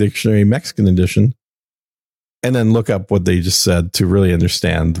slang dictionary, Mexican edition, and then look up what they just said to really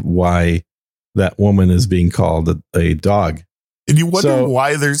understand why that woman is being called a dog. And you wonder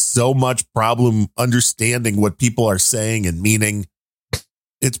why there's so much problem understanding what people are saying and meaning.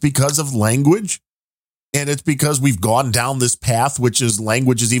 It's because of language. And it's because we've gone down this path, which is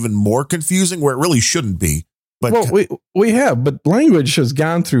language is even more confusing where it really shouldn't be. But well, we have, but language has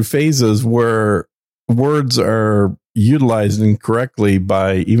gone through phases where words are utilized incorrectly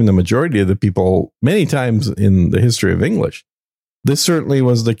by even the majority of the people many times in the history of English. This certainly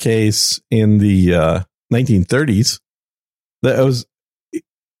was the case in the 1930s. That was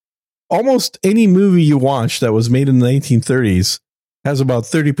almost any movie you watch that was made in the 1930s has about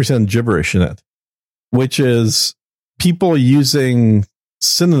 30% gibberish in it, which is people using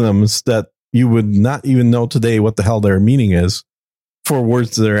synonyms that you would not even know today what the hell their meaning is for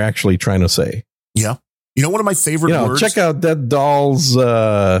words that they're actually trying to say. Yeah. You know, one of my favorite words. Check out that doll's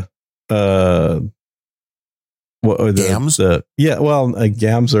gams?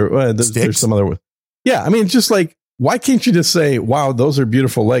 Gams or there's some other. Yeah. I mean, just like, why can't you just say, wow, those are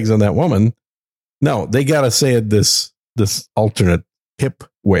beautiful legs on that woman? No, they got to say it this alternate hip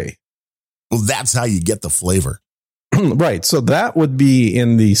way. Well, that's how you get the flavor. Right. So that would be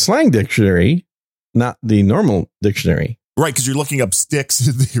in the slang dictionary, not the normal dictionary. Right. Because you're looking up sticks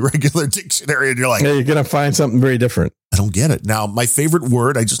in the regular dictionary and you're like, you're going to find something very different. I don't get it. Now, my favorite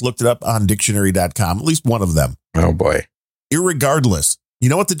word, I just looked it up on dictionary.com, at least one of them. Oh, boy. Irregardless. You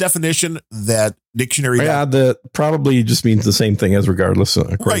know what the definition that dictionary? Yeah, that probably just means the same thing as regardless,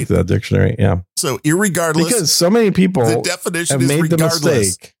 according to that dictionary. Yeah. So irregardless. Because so many people the definition have is made regardless. the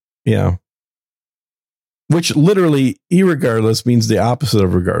mistake. Yeah. Which literally, irregardless means the opposite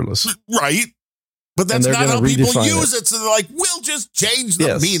of regardless. Right. But that's not how people use it. So they're like, we'll just change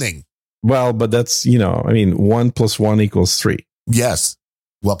the meaning. Well, but that's, 1 + 1 = 3. Yes.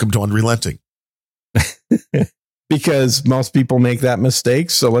 Welcome to Unrelenting. Because most people make that mistake.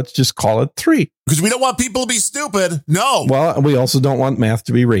 So let's just call it 3. Because we don't want people to be stupid. No. Well, we also don't want math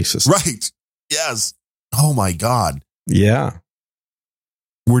to be racist. Right. Yes. Oh, my God. Yeah.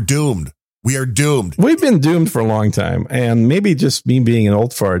 We're doomed. We are doomed. We've been doomed for a long time. And maybe just me being an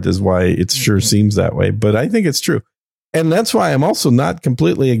old fart is why it sure seems that way. But I think it's true. And that's why I'm also not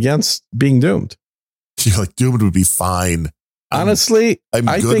completely against being doomed. You're like, doomed would be fine. Honestly,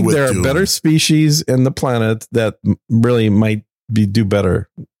 I think there are better species in the planet that really might do better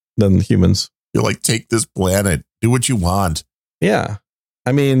than humans. You're like, take this planet, do what you want. Yeah.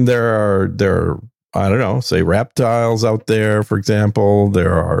 I mean, there are, I don't know, say reptiles out there, for example.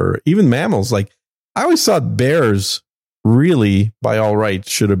 There are even mammals. Like, I always thought bears really, by all rights,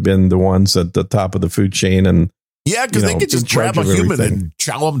 should have been the ones at the top of the food chain. And yeah, because they could just grab a human and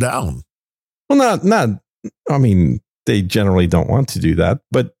chow them down. Well, I mean, they generally don't want to do that.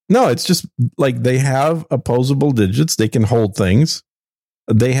 But no, it's just like they have opposable digits. They can hold things.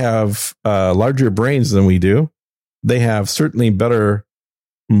 They have larger brains than we do. They have certainly better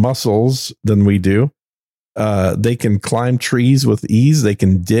muscles than we do. They can climb trees with ease. They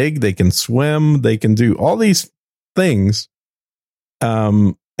can dig. They can swim. They can do all these things.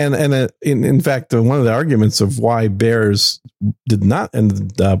 And in fact, one of the arguments of why bears did not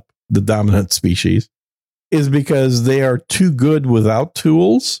end up the dominant species is because they are too good without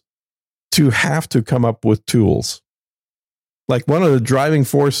tools to have to come up with tools. Like, one of the driving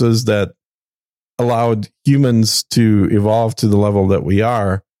forces that allowed humans to evolve to the level that we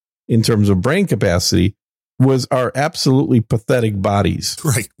are in terms of brain capacity was our absolutely pathetic bodies.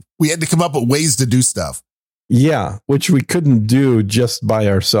 Right. We had to come up with ways to do stuff. Yeah, which we couldn't do just by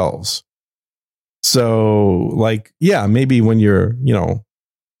ourselves. So, like, yeah, maybe when you're,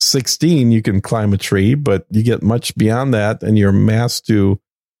 16, you can climb a tree, but you get much beyond that and your mass to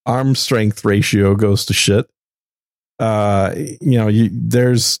arm strength ratio goes to shit. We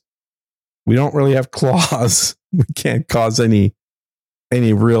don't really have claws. We can't cause any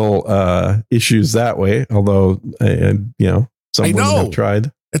real issues that way. Although, some women have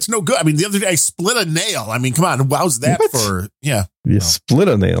tried. It's no good. I mean, the other day I split a nail. I mean, come on. How's that for? Yeah. You split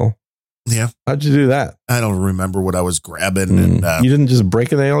a nail. Yeah. How'd you do that? I don't remember what I was grabbing. And you didn't just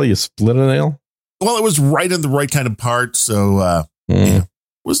break a nail. You split a nail. Well, it was right in the right kind of part. So, it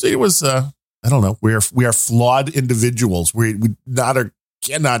was, I don't know. We are flawed individuals. We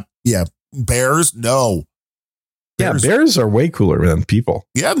cannot. Yeah. Bears. No. Bears are way cooler than people.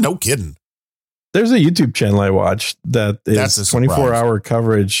 Yeah. No kidding. There's a YouTube channel I watched that is 24-hour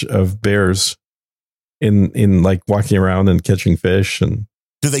coverage of bears in like walking around and catching fish. And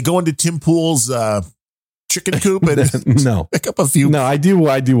do they go into Tim Pool's chicken coop and no pick up a few? No, I do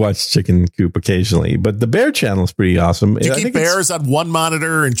watch Chicken Coop occasionally, but the bear channel is pretty awesome. You keep bears on one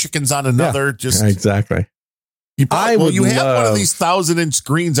monitor and chickens on another. Yeah, just exactly. You have one of these 1,000-inch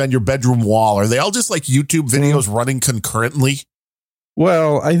screens on your bedroom wall. Are they all just like YouTube videos running concurrently?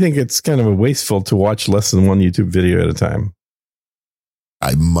 Well, I think it's kind of wasteful to watch less than one YouTube video at a time.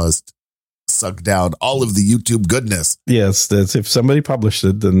 I must suck down all of the YouTube goodness. Yes, that's if somebody published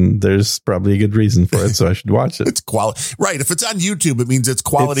it, then there's probably a good reason for it, so I should watch it. It's quality. Right. If it's on YouTube, it means it's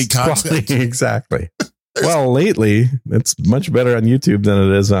quality content. Quality, exactly. Well, lately, it's much better on YouTube than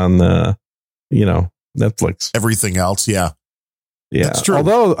it is on, Netflix. Everything else, yeah. Yeah. That's true.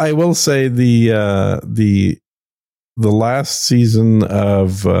 Although I will say the last season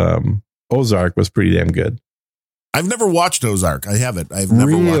of Ozark was pretty damn good. I've never watched Ozark. I haven't. I've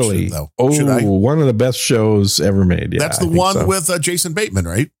never watched it, though. Should I? One of the best shows ever made. Yeah, that's the one with Jason Bateman,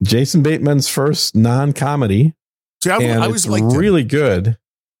 right? Jason Bateman's first non-comedy. See, I always liked really him. Good.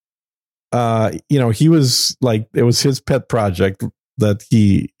 He was like, it was his pet project that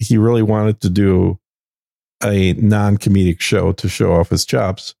he really wanted to do a non-comedic show to show off his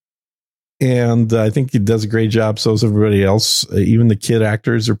chops. And I think he does a great job. So is everybody else. Even the kid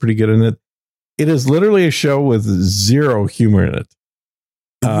actors are pretty good in it. It is literally a show with zero humor in it.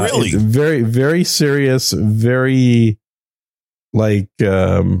 Really? It's very, very serious, very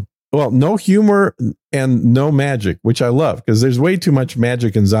no humor and no magic, which I love because there's way too much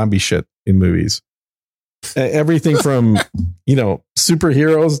magic and zombie shit in movies. Everything from,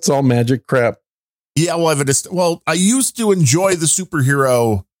 superheroes, it's all magic crap. Yeah, I used to enjoy the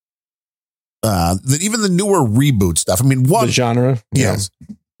superhero, even the newer reboot stuff. I mean, the genre. Yes.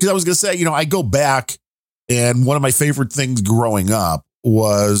 Because I was going to say, I go back and one of my favorite things growing up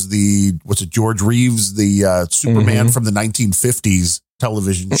was George Reeves, the Superman from the 1950s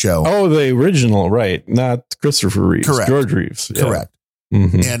television show. Oh, the original, right. Not Christopher Reeves. Correct. George Reeves. Yeah. Correct.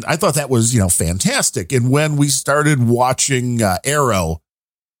 Mm-hmm. And I thought that was, fantastic. And when we started watching Arrow,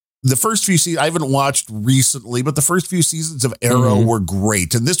 the first few seasons, I haven't watched recently, but the first few seasons of Arrow were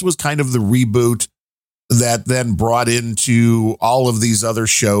great. And this was kind of the reboot that then brought into all of these other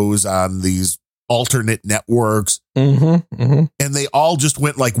shows on these alternate networks. And they all just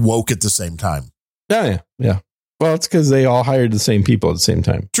went like woke at the same time. Yeah. Well, it's because they all hired the same people at the same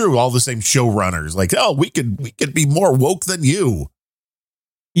time. True. All the same showrunners. Like, we could be more woke than you.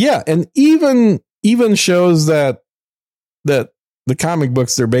 Yeah. And even shows that the comic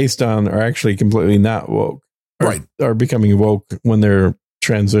books they're based on are actually completely not woke. Right. Are becoming woke when they're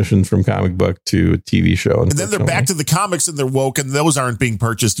transitioned from comic book to a TV show. And then they're back to the comics and they're woke, and those aren't being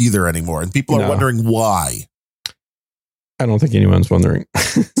purchased either anymore. And people are wondering why. I don't think anyone's wondering.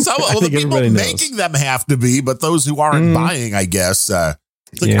 So the people making them have to be, but those who aren't buying, I guess, I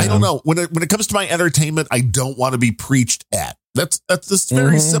don't know. When it comes to my entertainment, I don't want to be preached at. That's this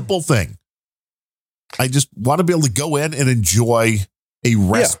very simple thing. I just want to be able to go in and enjoy a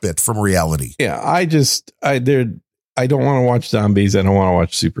respite from reality. Yeah, I don't want to watch zombies. I don't want to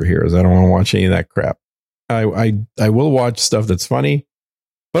watch superheroes. I don't want to watch any of that crap. I will watch stuff that's funny,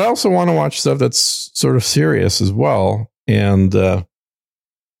 but I also want to watch stuff that's sort of serious as well. And,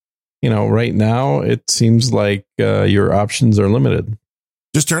 right now it seems like your options are limited.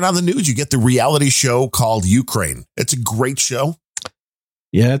 Just turn on the news. You get the reality show called Ukraine. It's a great show.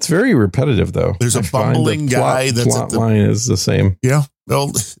 Yeah, it's very repetitive, though. There's a bumbling guy that's plot line is the same. Yeah.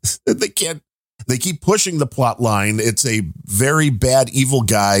 Well, they keep pushing the plot line. It's a very bad, evil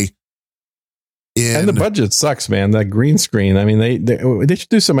guy. And the budget sucks, man. That green screen. I mean, they should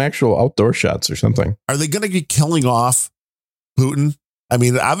do some actual outdoor shots or something. Are they going to be killing off Putin? I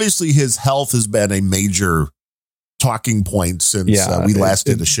mean, obviously his health has been a major talking point since we last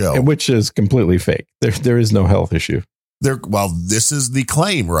did the show. Which is completely fake. There is no health issue. This is the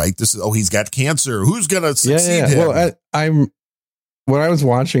claim, right? This is, he's got cancer. Who's going to succeed him? Well, when I was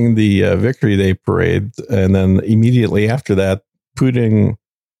watching the Victory Day parade, and then immediately after that, Putin,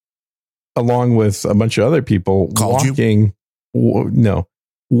 along with a bunch of other people, walking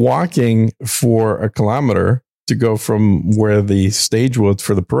for a kilometer to go from where the stage was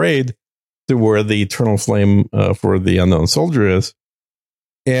for the parade to where the eternal flame for the unknown soldier is.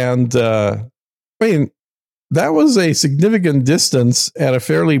 And that was a significant distance at a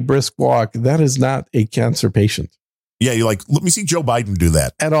fairly brisk walk. That is not a cancer patient. Yeah, you're like, let me see Joe Biden do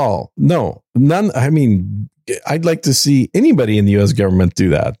that. At all. No, none. I mean, I'd like to see anybody in the U.S. government do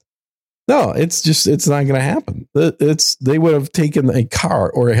that. No, it's not going to happen. They would have taken a car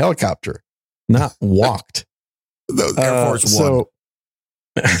or a helicopter, not walked. The Air Force One.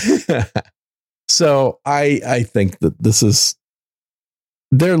 So I think that this is,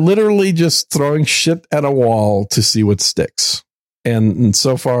 they're literally just throwing shit at a wall to see what sticks. And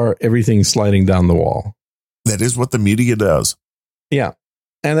so far, everything's sliding down the wall. That is what the media does. Yeah.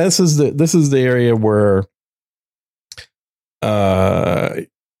 And this is the area where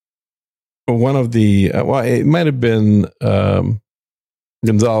one of the, it might have been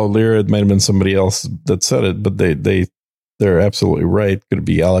Gonzalo Lira, it might have been somebody else that said it, but they they're absolutely right. Could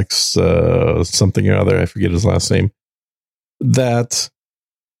be Alex something or other. I forget his last name. That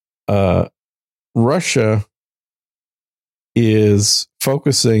Russia is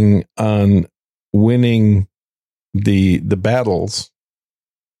focusing on winning the battles.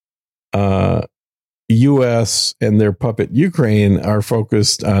 U.S. and their puppet Ukraine are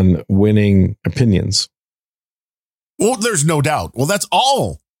focused on winning opinions. Well, there's no doubt. Well, that's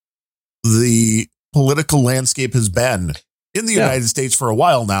all the political landscape has been in the United States for a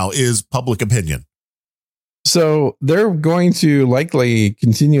while now, is public opinion. So they're going to likely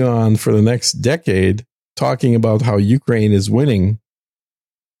continue on for the next decade talking about how Ukraine is winning,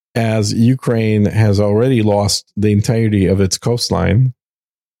 as Ukraine has already lost the entirety of its coastline.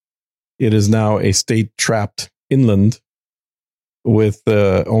 It is now a state trapped inland with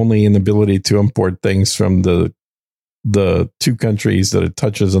only an ability to import things from the two countries that it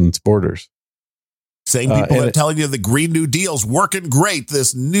touches on its borders. Same people are telling you the Green New Deal's working great.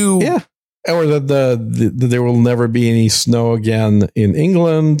 This new... Yeah. Or that there will never be any snow again in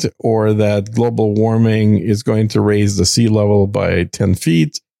England, or that global warming is going to raise the sea level by 10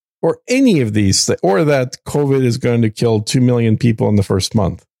 feet, or any of these, or that COVID is going to kill 2 million people in the first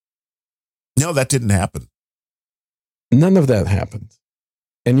month. No, that didn't happen. None of that happened.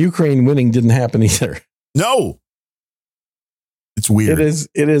 And Ukraine winning didn't happen either. No. It's weird.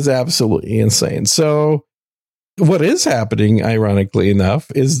 It is absolutely insane. So what is happening, ironically enough,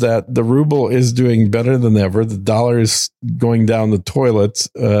 is that the ruble is doing better than ever. The dollar is going down the toilet.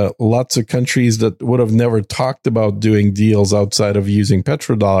 Lots of countries that would have never talked about doing deals outside of using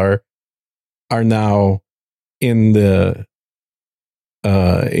petrodollar are now in the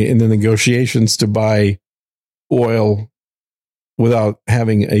negotiations to buy oil without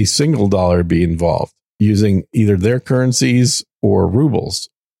having a single dollar be involved, using either their currencies or rubles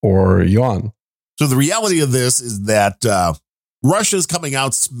or yuan. So the reality of this is that Russia's coming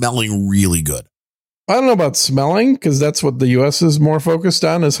out smelling really good. I don't know about smelling, because that's what the U.S. is more focused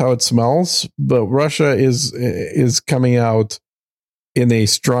on, is how it smells. But Russia is coming out in a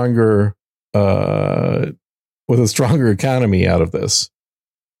stronger, with a stronger economy out of this.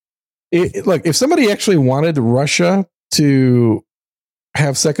 Look, if somebody actually wanted Russia to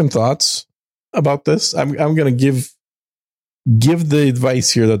have second thoughts about this, I'm going to give the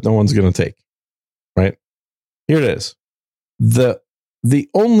advice here that no one's going to take. Right? Here it is. The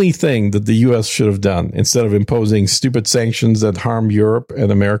only thing that the U.S. should have done, instead of imposing stupid sanctions that harm Europe and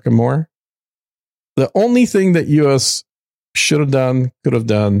America more, the only thing that U.S. should have done, could have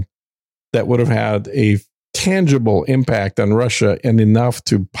done, that would have had a tangible impact on Russia and enough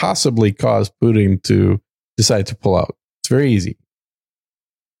to possibly cause Putin to decide to pull out. It's very easy.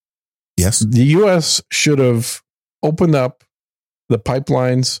 Yes. The U.S. should have opened up the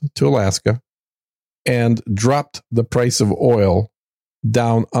pipelines to Alaska and dropped the price of oil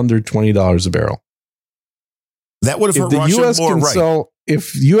down under $20 a barrel. That would have hurt Russia more, right?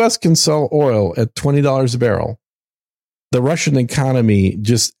 If U.S. can sell oil at $20 a barrel, the Russian economy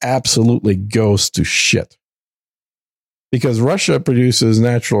just absolutely goes to shit. Because Russia produces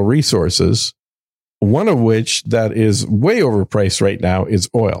natural resources, one of which that is way overpriced right now is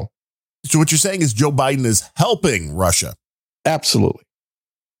oil. So what you're saying is Joe Biden is helping Russia? Absolutely.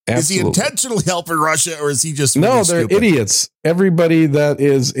 Is he intentionally helping Russia, or is he just no? They're idiots. Everybody that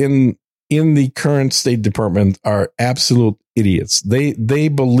is in the current State Department are absolute idiots. They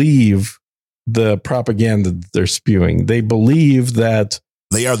believe the propaganda that they're spewing. They believe that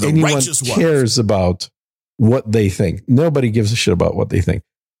they are the righteous ones. Cares about what they think. Nobody gives a shit about what they think.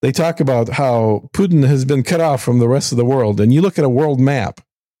 They talk about how Putin has been cut off from the rest of the world, and you look at a world map,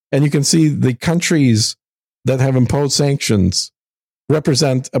 and you can see the countries that have imposed sanctions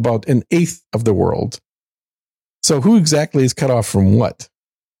represent about 1/8 of the world. So who exactly is cut off from what?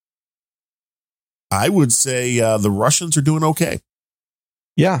 I would say the Russians are doing okay.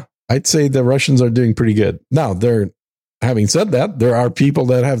 Yeah, I'd say the Russians are doing pretty good. Now, having said that, there are people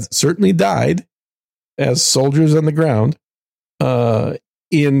that have certainly died as soldiers on the ground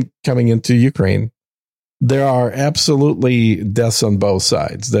in coming into Ukraine. There are absolutely deaths on both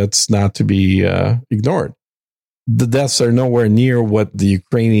sides. That's not to be ignored. The deaths are nowhere near what the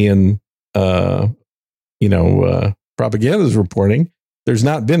Ukrainian, propaganda is reporting. There's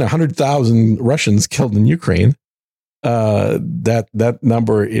not been 100,000 Russians killed in Ukraine. That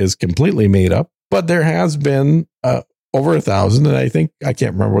number is completely made up. But there has been over 1,000, and I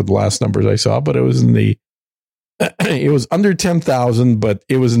can't remember what the last numbers I saw, but it was it was under 10,000, but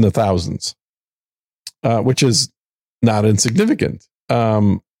it was in the thousands, which is not insignificant.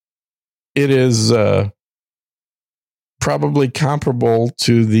 It is probably comparable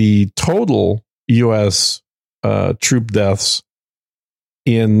to the total U.S. troop deaths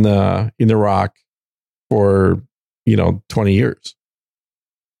in Iraq for 20 years.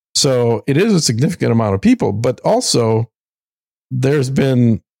 So it is a significant amount of people, but also there's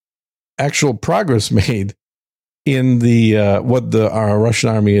been actual progress made in the what our Russian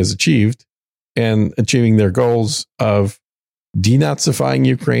army has achieved and achieving their goals of denazifying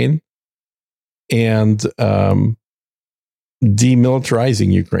Ukraine and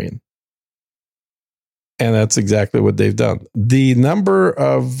demilitarizing Ukraine. And that's exactly what they've done. The number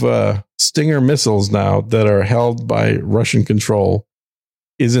of Stinger missiles now that are held by Russian control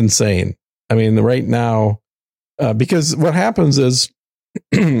is insane. I mean, right now, because what happens is,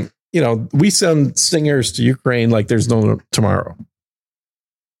 we send Stingers to Ukraine like there's no tomorrow.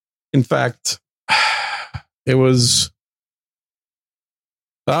 In fact, it was,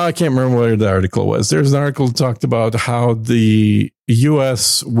 I can't remember where the article was. There's an article that talked about how the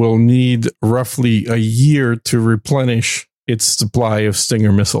U.S. will need roughly a year to replenish its supply of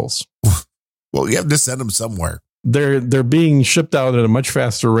Stinger missiles. Well, you have to send them somewhere. They're being shipped out at a much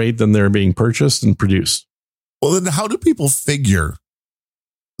faster rate than they're being purchased and produced. Well, then how do people figure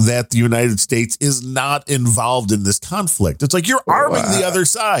that the United States is not involved in this conflict? It's like you're arming the other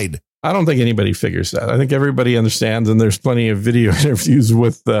side. I don't think anybody figures that. I think everybody understands, and there's plenty of video interviews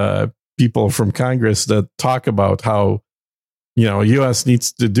with people from Congress that talk about how, U.S.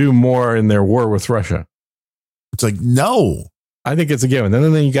 needs to do more in their war with Russia. It's like, no. I think it's a given.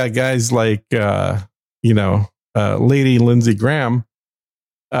 And then you got guys like, Lady Lindsey Graham,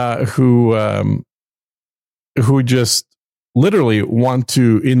 who just literally want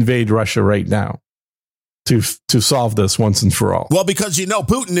to invade Russia right now to solve this once and for all. Well, because,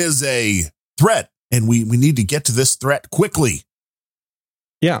 Putin is a threat and we need to get to this threat quickly.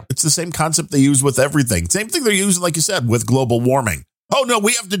 Yeah. It's the same concept they use with everything. Same thing they're using, like you said, with global warming. Oh, no,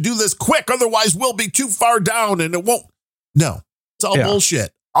 we have to do this quick. Otherwise, we'll be too far down and it won't. No, it's all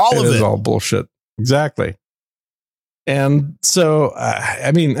bullshit. All of it. It is all bullshit. Exactly. And so,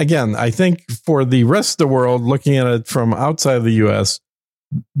 again, I think for the rest of the world, looking at it from outside of the U.S.,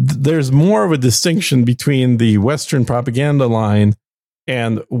 there's more of a distinction between the Western propaganda line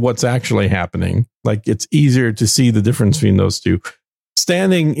and what's actually happening. Like, it's easier to see the difference between those two.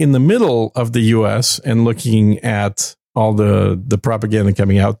 Standing in the middle of the U.S. and looking at all the propaganda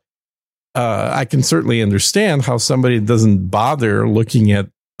coming out, I can certainly understand how somebody doesn't bother looking at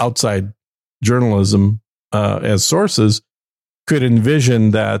outside journalism as sources could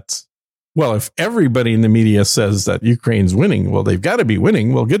envision that, well, if everybody in the media says that Ukraine's winning, well, they've got to be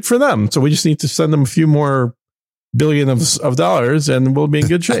winning. Well, good for them. So we just need to send them a few more billion of dollars and we'll be in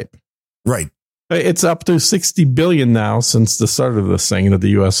good shape. Right. It's up to 60 billion now since the start of this thing that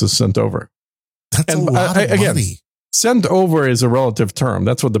the U.S. has sent over. That's a lot of money. Sent over is a relative term.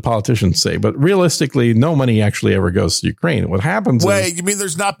 That's what the politicians say. But realistically, no money actually ever goes to Ukraine. What happens is... you mean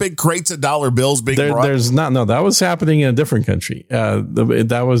there's not big crates of dollar bills being brought? There's not. No, that was happening in a different country.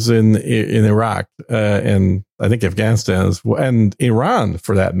 That was in Iraq and I think Afghanistan and Iran,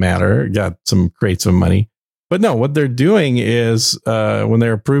 for that matter, got some crates of money. But no, what they're doing is when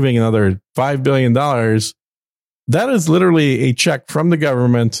they're approving another $5 billion, that is literally a check from the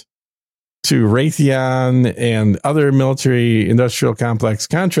government to Raytheon and other military industrial complex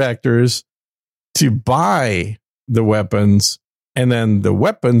contractors to buy the weapons, and then the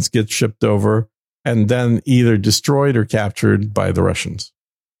weapons get shipped over and then either destroyed or captured by the Russians.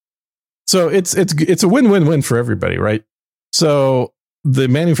 So it's a win-win-win for everybody, right? So the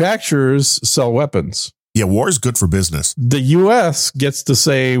manufacturers sell weapons. Yeah, war is good for business. The U.S. gets to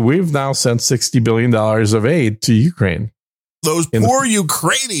say, we've now sent $60 billion of aid to Ukraine. Those poor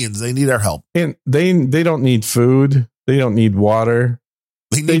Ukrainians, they need our help. And they don't need food. They don't need water.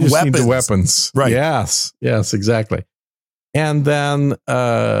 They just need the weapons. Right. Yes, exactly. And then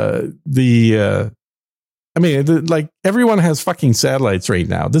everyone has fucking satellites right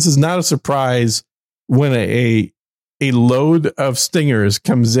now. This is not a surprise when a load of Stingers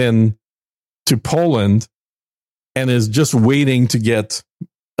comes in to Poland and is just waiting to get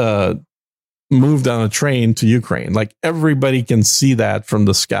moved on a train to Ukraine. Like, everybody can see that from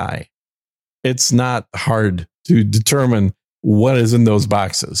the sky. It's not hard to determine what is in those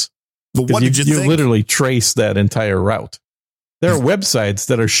boxes. But what did you think? You literally trace that entire route. There are websites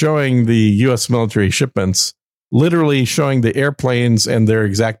that are showing the U.S. military shipments, literally showing the airplanes and their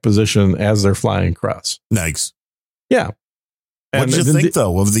exact position as they're flying across. Nice. Yeah. What did you think,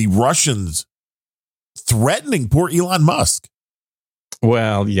 though, of the Russians threatening poor Elon Musk?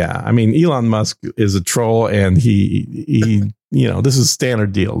 Well, yeah. I mean, Elon Musk is a troll, and he this is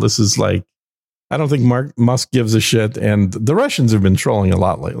standard deal. This is like, I don't think Musk gives a shit, and the Russians have been trolling a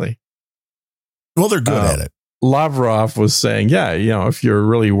lot lately. Well, they're good at it. Lavrov was saying, yeah, if you're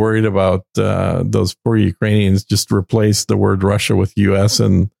really worried about those poor Ukrainians, just replace the word Russia with U.S.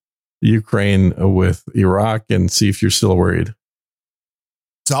 and Ukraine with Iraq and see if you're still worried.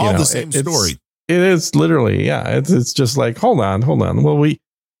 It's all the same story. It is literally, yeah. It's just like, hold on. Well,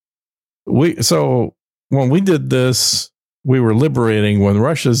 so when we did this, we were liberating. When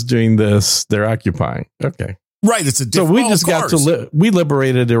Russia's doing this, they're occupying. Okay, right. It's a different. So we just got to we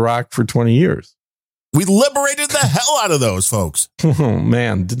liberated Iraq for 20 years. We liberated the hell out of those folks. Oh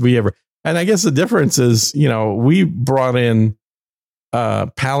man, did we ever? And I guess the difference is, we brought in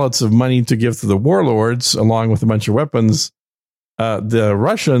pallets of money to give to the warlords along with a bunch of weapons. The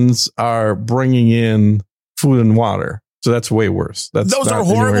Russians are bringing in food and water. So that's way worse. Those are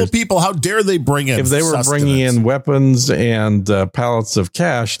horrible people. How dare they bring in? If they were bringing in weapons and pallets of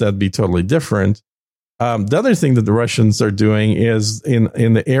cash, that'd be totally different. The other thing that the Russians are doing is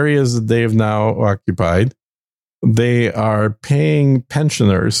in the areas that they have now occupied, they are paying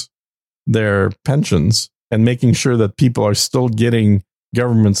pensioners their pensions and making sure that people are still getting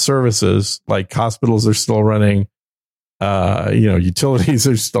government services, like hospitals are still running, utilities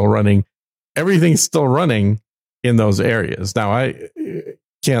are still running, everything's still running in those areas. Now, I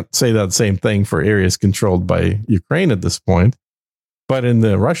can't say that same thing for areas controlled by Ukraine at this point, but in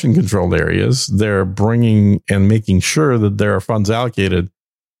the Russian controlled areas, they're bringing and making sure that there are funds allocated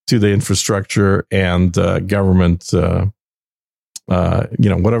to the infrastructure and government,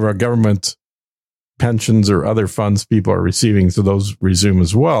 whatever government pensions or other funds people are receiving. So those resume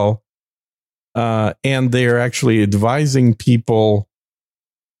as well. And they are actually advising people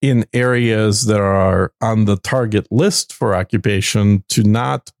in areas that are on the target list for occupation to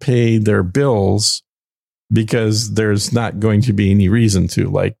not pay their bills because there's not going to be any reason to.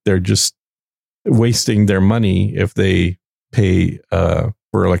 Like, they're just wasting their money if they pay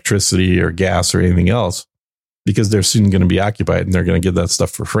for electricity or gas or anything else, because they're soon going to be occupied and they're going to get that stuff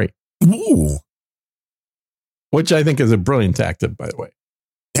for free. Ooh. Which I think is a brilliant tactic, by the way.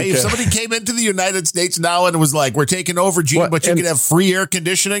 Hey, if somebody came into the United States now and was like, we're taking over, Gene, but you can have free air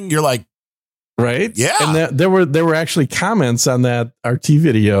conditioning, you're like, right? Yeah. And there were actually comments on that RT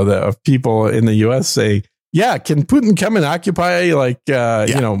video of people in the US say, yeah, can Putin come and occupy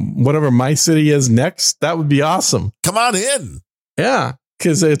whatever my city is next? That would be awesome. Come on in. Yeah.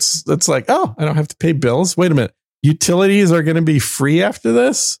 Because it's like, oh, I don't have to pay bills. Wait a minute. Utilities are going to be free after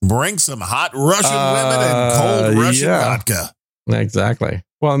this? Bring some hot Russian women and cold Russian vodka. Exactly.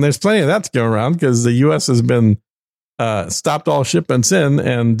 Well, and there's plenty of that to go around because the U.S. has been stopped all shipments in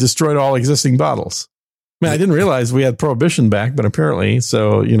and destroyed all existing bottles. I mean, I didn't realize we had prohibition back, but apparently,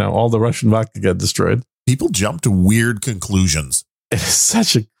 so, all the Russian vodka got destroyed. People jump to weird conclusions. It's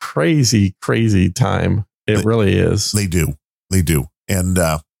such a crazy, crazy time. It really is. They do.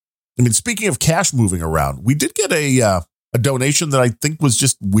 And speaking of cash moving around, we did get a donation that I think was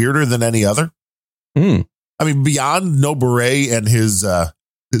just weirder than any other. Hmm. I mean, beyond No Beret and his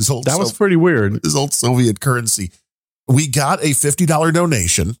old that was pretty weird. His old Soviet currency. We got a $50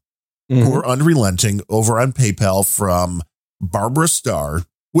 donation for Unrelenting over on PayPal from Barbara Starr,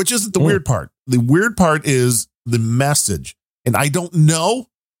 which isn't the weird part. The weird part is the message. And I don't know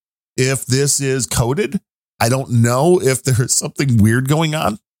if this is coded. I don't know if there's something weird going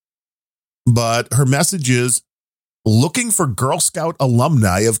on. But her message is, looking for Girl Scout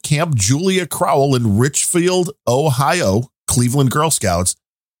alumni of Camp Julia Crowell in Richfield, Ohio, Cleveland Girl Scouts.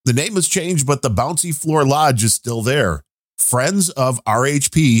 The name has changed, but the Bouncy Floor Lodge is still there. Friends of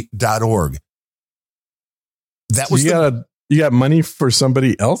RHP.org. That was you got money for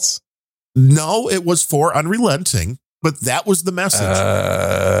somebody else? No, it was for Unrelenting, but that was the message.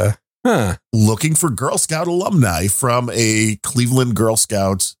 Looking for Girl Scout alumni from a Cleveland Girl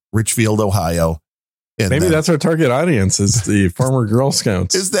Scouts, Richfield, Ohio. And maybe that's our target audience is the former Girl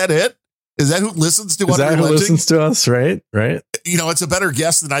Scouts. Is that it? Is that who listens to Unrelenting? Is that who listens to us? Right. It's a better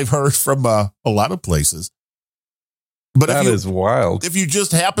guess than I've heard from a lot of places. But that is wild. If you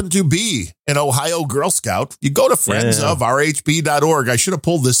just happen to be an Ohio Girl Scout, you go to friendsofrhp.org. I should have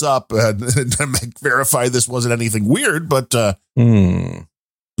pulled this up to verify this wasn't anything weird, but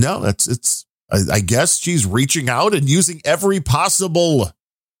no, I guess she's reaching out and using every possible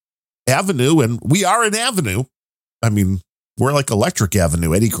avenue, and we are an avenue. I mean, we're like Electric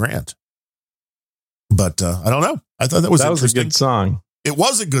Avenue, Eddie Grant. But I don't know. I thought that was a good song. It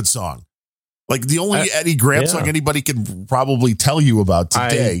was a good song. Like the only Eddie Grant song anybody can probably tell you about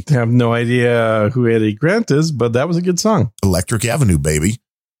today. I have no idea who Eddie Grant is, but that was a good song. Electric Avenue, baby.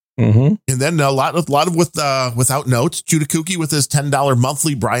 Mm-hmm. And then a lot of without notes. Judah Kookie with his $10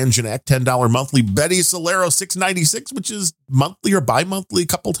 monthly. Brian Janek $10 monthly. Betty Solero $6.96, which is monthly or bi-monthly a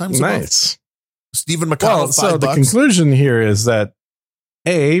couple times a month. Stephen McConnell, Well, $5. so the conclusion here is that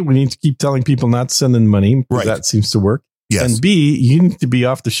A, we need to keep telling people not to send in money. Right. That seems to work. Yes. And B, you need to be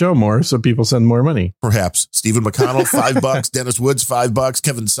off the show more so people send more money. Perhaps. Stephen McConnell, $5. Dennis Woods, $5.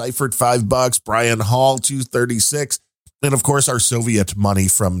 Kevin Seifert, $5. Brian Hall, $2.36. And of course, our Soviet money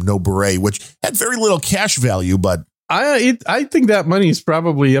from No Beret, which had very little cash value, but I think that money is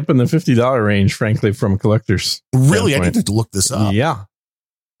probably up in the $50 range, frankly, from collectors. really, standpoint. I need to look this up. Yeah.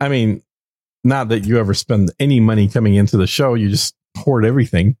 I mean, not that you ever spend any money coming into the show. You just hoard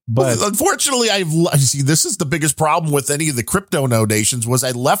everything. But Well, unfortunately, I see this is the biggest problem with any of the crypto donations was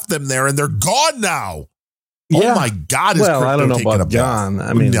I left them there and they're gone now. yeah. Oh my God. Is Well, I don't know crypto about taking a bath? gone.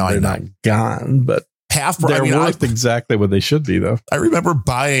 I mean, No, I they're know. not gone, but Half. they're I mean, worth exactly what they should be, though. I remember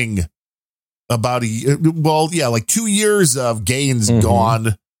buying about like 2 years of gains Mhm.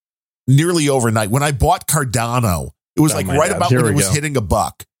 gone nearly overnight. When I bought Cardano, it was Oh like my right God, about here when it we was go. hitting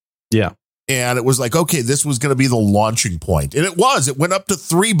 $1. Yeah. And it was like, okay, this was going to be the launching point. And it was. It went up to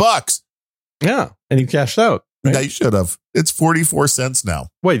 $3. Yeah. And you cashed out. Right? I should have. It's 44 cents now.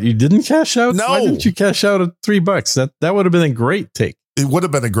 Wait, you didn't cash out? No. Why didn't you cash out at $3? That would have been a great take. It would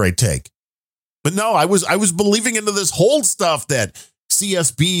have been a great take. But no, I was believing into this whole stuff that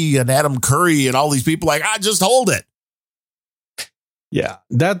CSB and Adam Curry and all these people like, just hold it. Yeah.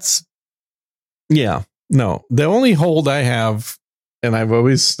 No, the only hold I have, and I've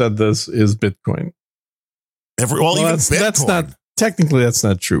always said this, is Bitcoin. Even that's Bitcoin. not technically that's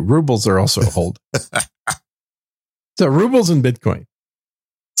not true. Rubles are also a hold. So rubles and Bitcoin.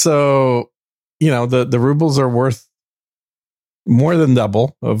 So, the rubles are worth more than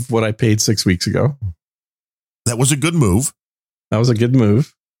double of what I paid 6 weeks ago. That was a good move. That was a good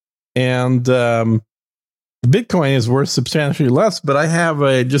move. And Bitcoin is worth substantially less, but I have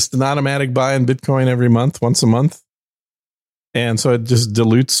just an automatic buy in Bitcoin every month, once a month. And so it just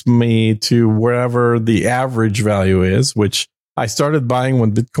dilutes me to wherever the average value is, which I started buying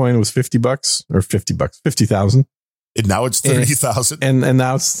when Bitcoin was $50 or $50,000. And now it's 30,000. And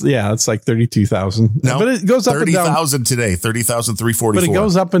now it's like 32,000. No, but it goes up and down. 30,000 today, 30,344. But it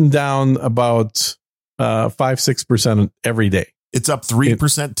goes up and down about 5-6% every day. It's up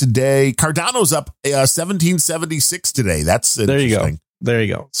 3% today. Cardano's up 1776 today. That's interesting. There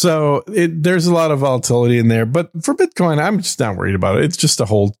you go. So there's a lot of volatility in there, but for Bitcoin, I'm just not worried about it. It's just a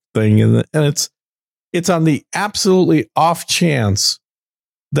whole thing, and it's on the absolutely off chance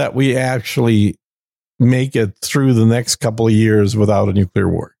that we actually make it through the next couple of years without a nuclear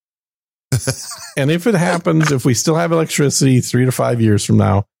war. And if it happens, if we still have electricity 3 to 5 years from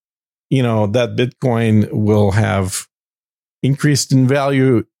now, that Bitcoin will have increased in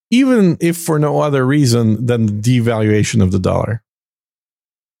value, even if for no other reason than the devaluation of the dollar.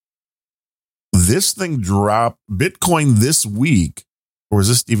 This thing dropped Bitcoin this week, or is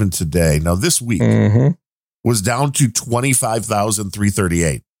this even today? No, this week was down to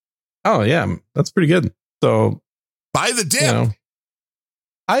 25,338. Oh yeah, that's pretty good. So buy the dip.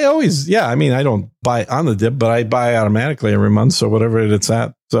 I always, I mean, I don't buy on the dip, but I buy automatically every month. So whatever it's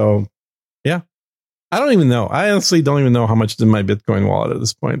at. So yeah, I don't even know. I honestly don't even know how much is in my Bitcoin wallet at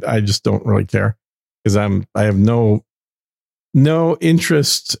this point. I just don't really care because I have no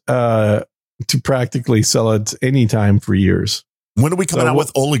interest to practically sell it anytime for years. When are we coming out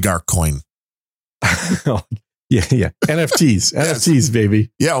with Oligarch coin? Yeah. NFTs, NFTs,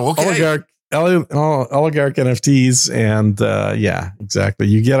 baby. Yeah. Okay. Oligarch NFTs. And yeah, exactly.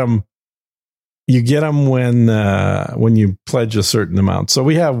 You get them when you pledge a certain amount. So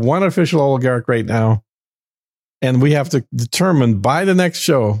we have one official oligarch right now, and we have to determine by the next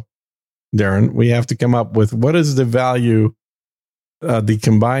show, Darren, we have to come up with what is the value, the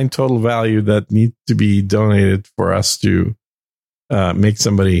combined total value that needs to be donated for us to make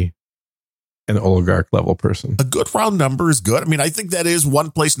somebody an oligarch level person. A good round number is good. I mean, I think that is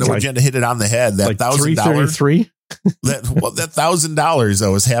one place No Agenda hit it on the head. That like $1,000, that $1,000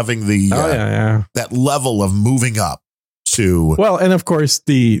 though is having the that level of moving up to. Well, and of course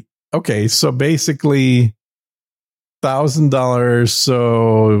so basically $1,000.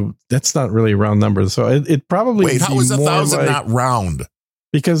 So that's not really a round number. So it probably wait. How is 1,000 not round?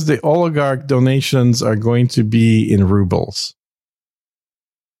 Because the oligarch donations are going to be in rubles.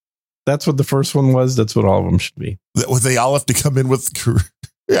 That's what the first one was. That's what all of them should be. They all have to come in with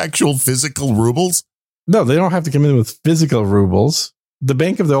actual physical rubles? No, they don't have to come in with physical rubles. The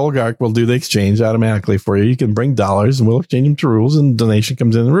Bank of the Oligarch will do the exchange automatically for you. You can bring dollars and we'll exchange them to rubles, and donation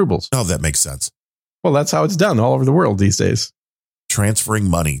comes in rubles. Oh, that makes sense. Well, that's how it's done all over the world these days. Transferring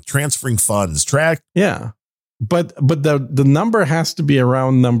money, transferring funds, Yeah. But the number has to be a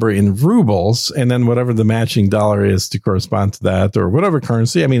round number in rubles, and then whatever the matching dollar is to correspond to that, or whatever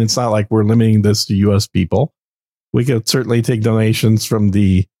currency. I mean, it's not like we're limiting this to U.S. people. We could certainly take donations from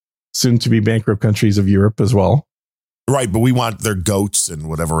the soon-to-be bankrupt countries of Europe as well. Right, but we want their goats and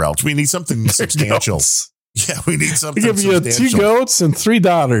whatever else. We need something substantial. Goats. Yeah, we need something We give you substantial. 2 goats and 3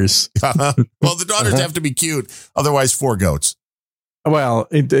 daughters. Well, the daughters have to be cute. Otherwise, 4 goats. Well,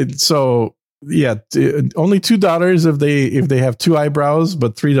 only 2 daughters if they have 2 eyebrows,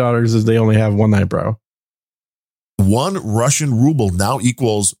 but 3 daughters if they only have 1 eyebrow. 1 Russian ruble now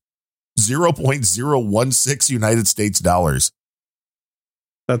equals 0.016 United States dollars.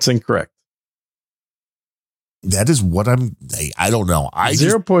 That's incorrect. That is what I don't know.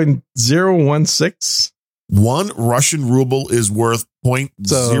 0.016. 1 Russian ruble is worth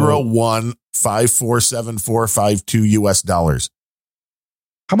 0.01547452 US dollars.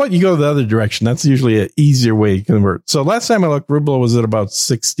 How about you go the other direction? That's usually an easier way to convert. So last time I looked, ruble was at about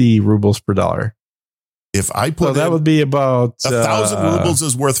 60 rubles per dollar. If I put that would be about 1,000 rubles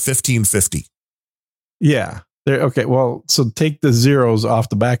is worth 1550. Yeah. Okay. Well, so take the zeros off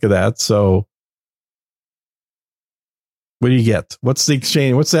the back of that. So what do you get? What's the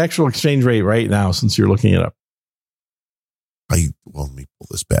exchange? What's the actual exchange rate right now? Since you're looking it up. Let me pull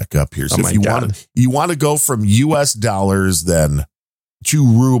this back up here. So Oh if you want to go from US dollars, then to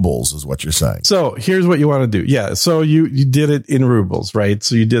rubles is what you're saying. So here's what you want to do. Yeah. So you did it in rubles, right?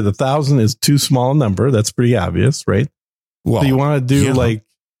 So you did 1,000 is too small a number. That's pretty obvious, right? Well, so you want to do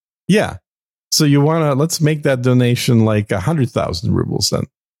So you want to, let's make that donation like 100,000 rubles then.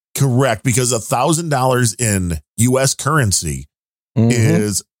 Correct. Because $1,000 in US currency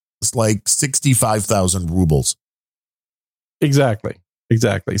is like 65,000 rubles. Exactly.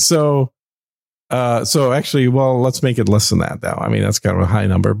 So actually, let's make it less than that now. I mean, that's kind of a high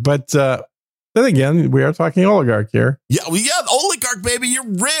number, but then again, we are talking oligarch here. Yeah, oligarch, baby. You're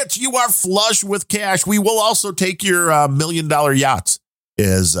rich. You are flush with cash. We will also take your $1 million yachts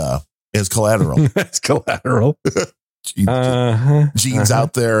as collateral. That's collateral. Gene's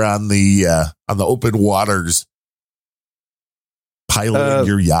out there on the open waters, piloting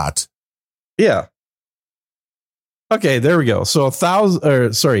your yacht. Yeah. Okay, there we go. So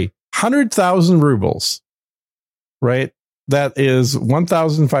 100,000 rubles, right? That is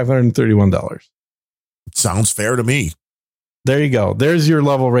 $1,531. Sounds fair to me. There you go. There's your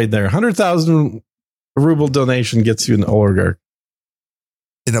level right there. 100,000 ruble donation gets you an oligarch.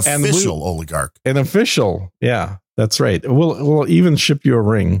 An official oligarch. An official. Yeah, that's right. We'll even ship you a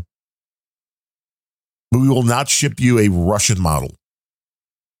ring. But we will not ship you a Russian model.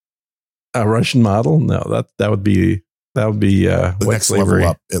 A Russian model? No, that would be the white next slavery.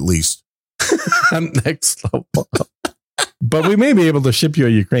 level up, at least. Next level up. But we may be able to ship you a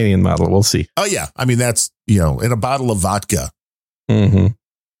Ukrainian model. We'll see. Oh yeah, I mean that's in a bottle of vodka. Mm-hmm.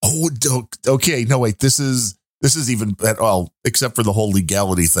 Oh, okay. No, wait. This is even except for the whole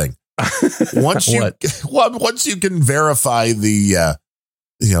legality thing. Once you can verify the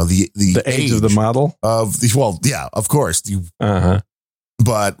age of the model of the of course.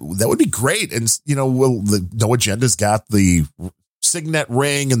 But that would be great. And, the No Agenda's got the signet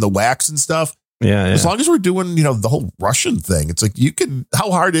ring and the wax and stuff. Yeah. As long as we're doing, the whole Russian thing, it's like how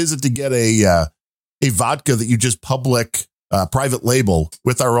hard is it to get a vodka that you just private label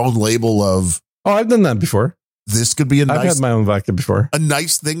with our own label of. Oh, I've done that before. This could be I've had my own vodka before. A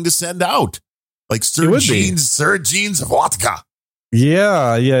nice thing to send out. Like Sir Gene's vodka.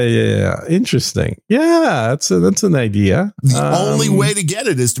 Yeah. Interesting. Yeah, that's an idea. The only way to get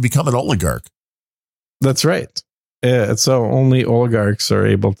it is to become an oligarch. That's right. Yeah, so only oligarchs are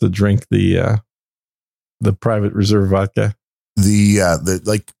able to drink the private reserve vodka.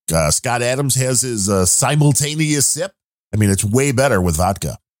 Scott Adams has his simultaneous sip. I mean, it's way better with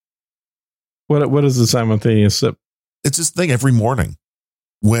vodka. What is the simultaneous sip? It's this thing every morning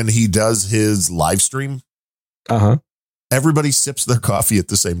when he does his live stream. Everybody sips their coffee at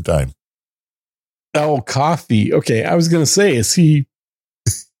the same time. Oh, coffee. Okay. I was going to say, is he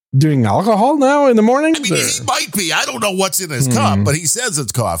doing alcohol now in the morning? I mean, he might be. I don't know what's in his cup, but he says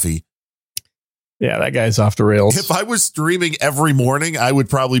it's coffee. Yeah, that guy's off the rails. If I was streaming every morning, I would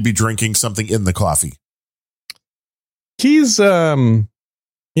probably be drinking something in the coffee. He's, but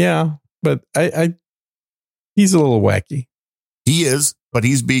he's a little wacky. He is, but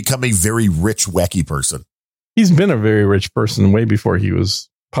he's become a very rich, wacky person. He's been a very rich person way before he was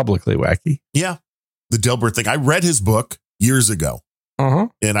publicly wacky. Yeah. The Dilbert thing. I read his book years ago. And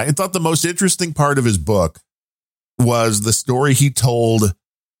I thought the most interesting part of his book was the story he told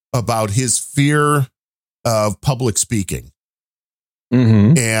about his fear of public speaking.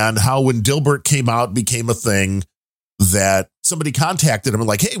 And and how when Dilbert came out became a thing that somebody contacted him and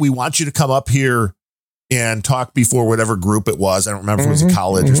like, hey, we want you to come up here and talk before whatever group it was. I don't remember if it was a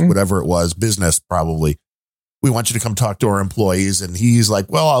college or whatever it was, business probably. We want you to come talk to our employees. And he's like,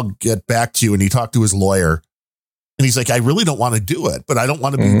 well, I'll get back to you. And he talked to his lawyer and he's like, I really don't want to do it, but I don't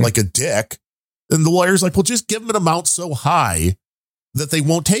want to be like a dick. And the lawyer's like, well, just give them an amount so high that they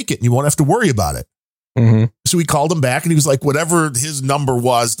won't take it and you won't have to worry about it. So he called him back and he was like, whatever his number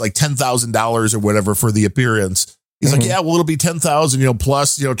was, like $10,000 or whatever for the appearance. He's like, yeah, well, it'll be 10,000,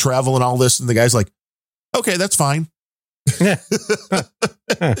 plus, travel and all this. And the guy's like, okay, that's fine.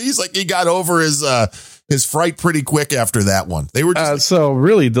 He's like, he got over his fright pretty quick after that one. They were just so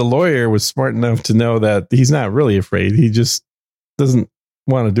really the lawyer was smart enough to know that he's not really afraid. He just doesn't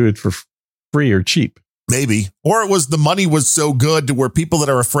want to do it for free or cheap. Maybe. Or it was the money was so good to where people that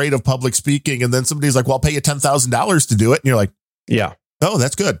are afraid of public speaking. And then somebody's like, well, I'll pay you $10,000 to do it. And you're like, yeah. Oh,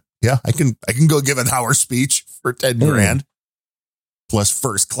 that's good. Yeah, I can go give an hour speech for 10 grand plus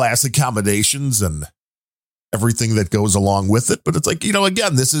first class accommodations and everything that goes along with it. But it's like,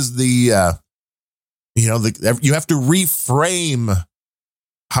 again, this is the, you have to reframe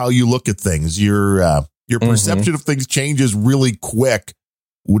how you look at things. Your perception of things changes really quick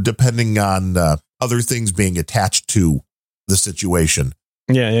depending on other things being attached to the situation.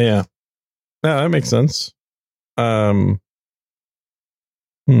 Yeah. No, that makes sense.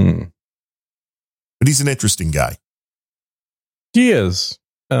 But he's an interesting guy. He is.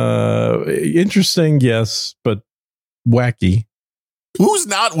 Interesting, yes, but wacky. Who's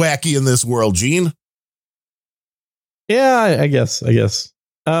not wacky in this world, Gene? Yeah, I guess.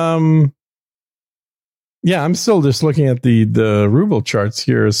 Yeah, I'm still just looking at the ruble charts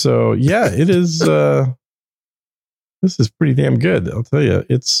here. So yeah, it is. This is pretty damn good. I'll tell you.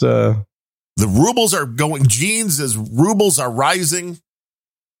 It's the rubles are going. Gene's as rubles are rising.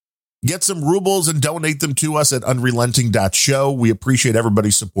 Get some rubles and donate them to us at unrelenting.show. We appreciate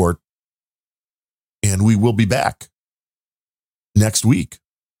everybody's support. And we will be back next week.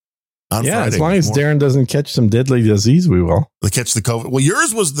 On Friday, as long as Darren doesn't catch some deadly disease, we will. They catch the COVID. Well,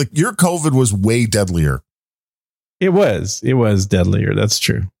 your COVID was way deadlier. It was deadlier. That's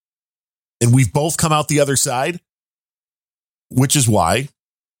true. And we've both come out the other side, which is why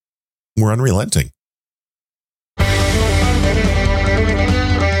we're unrelenting.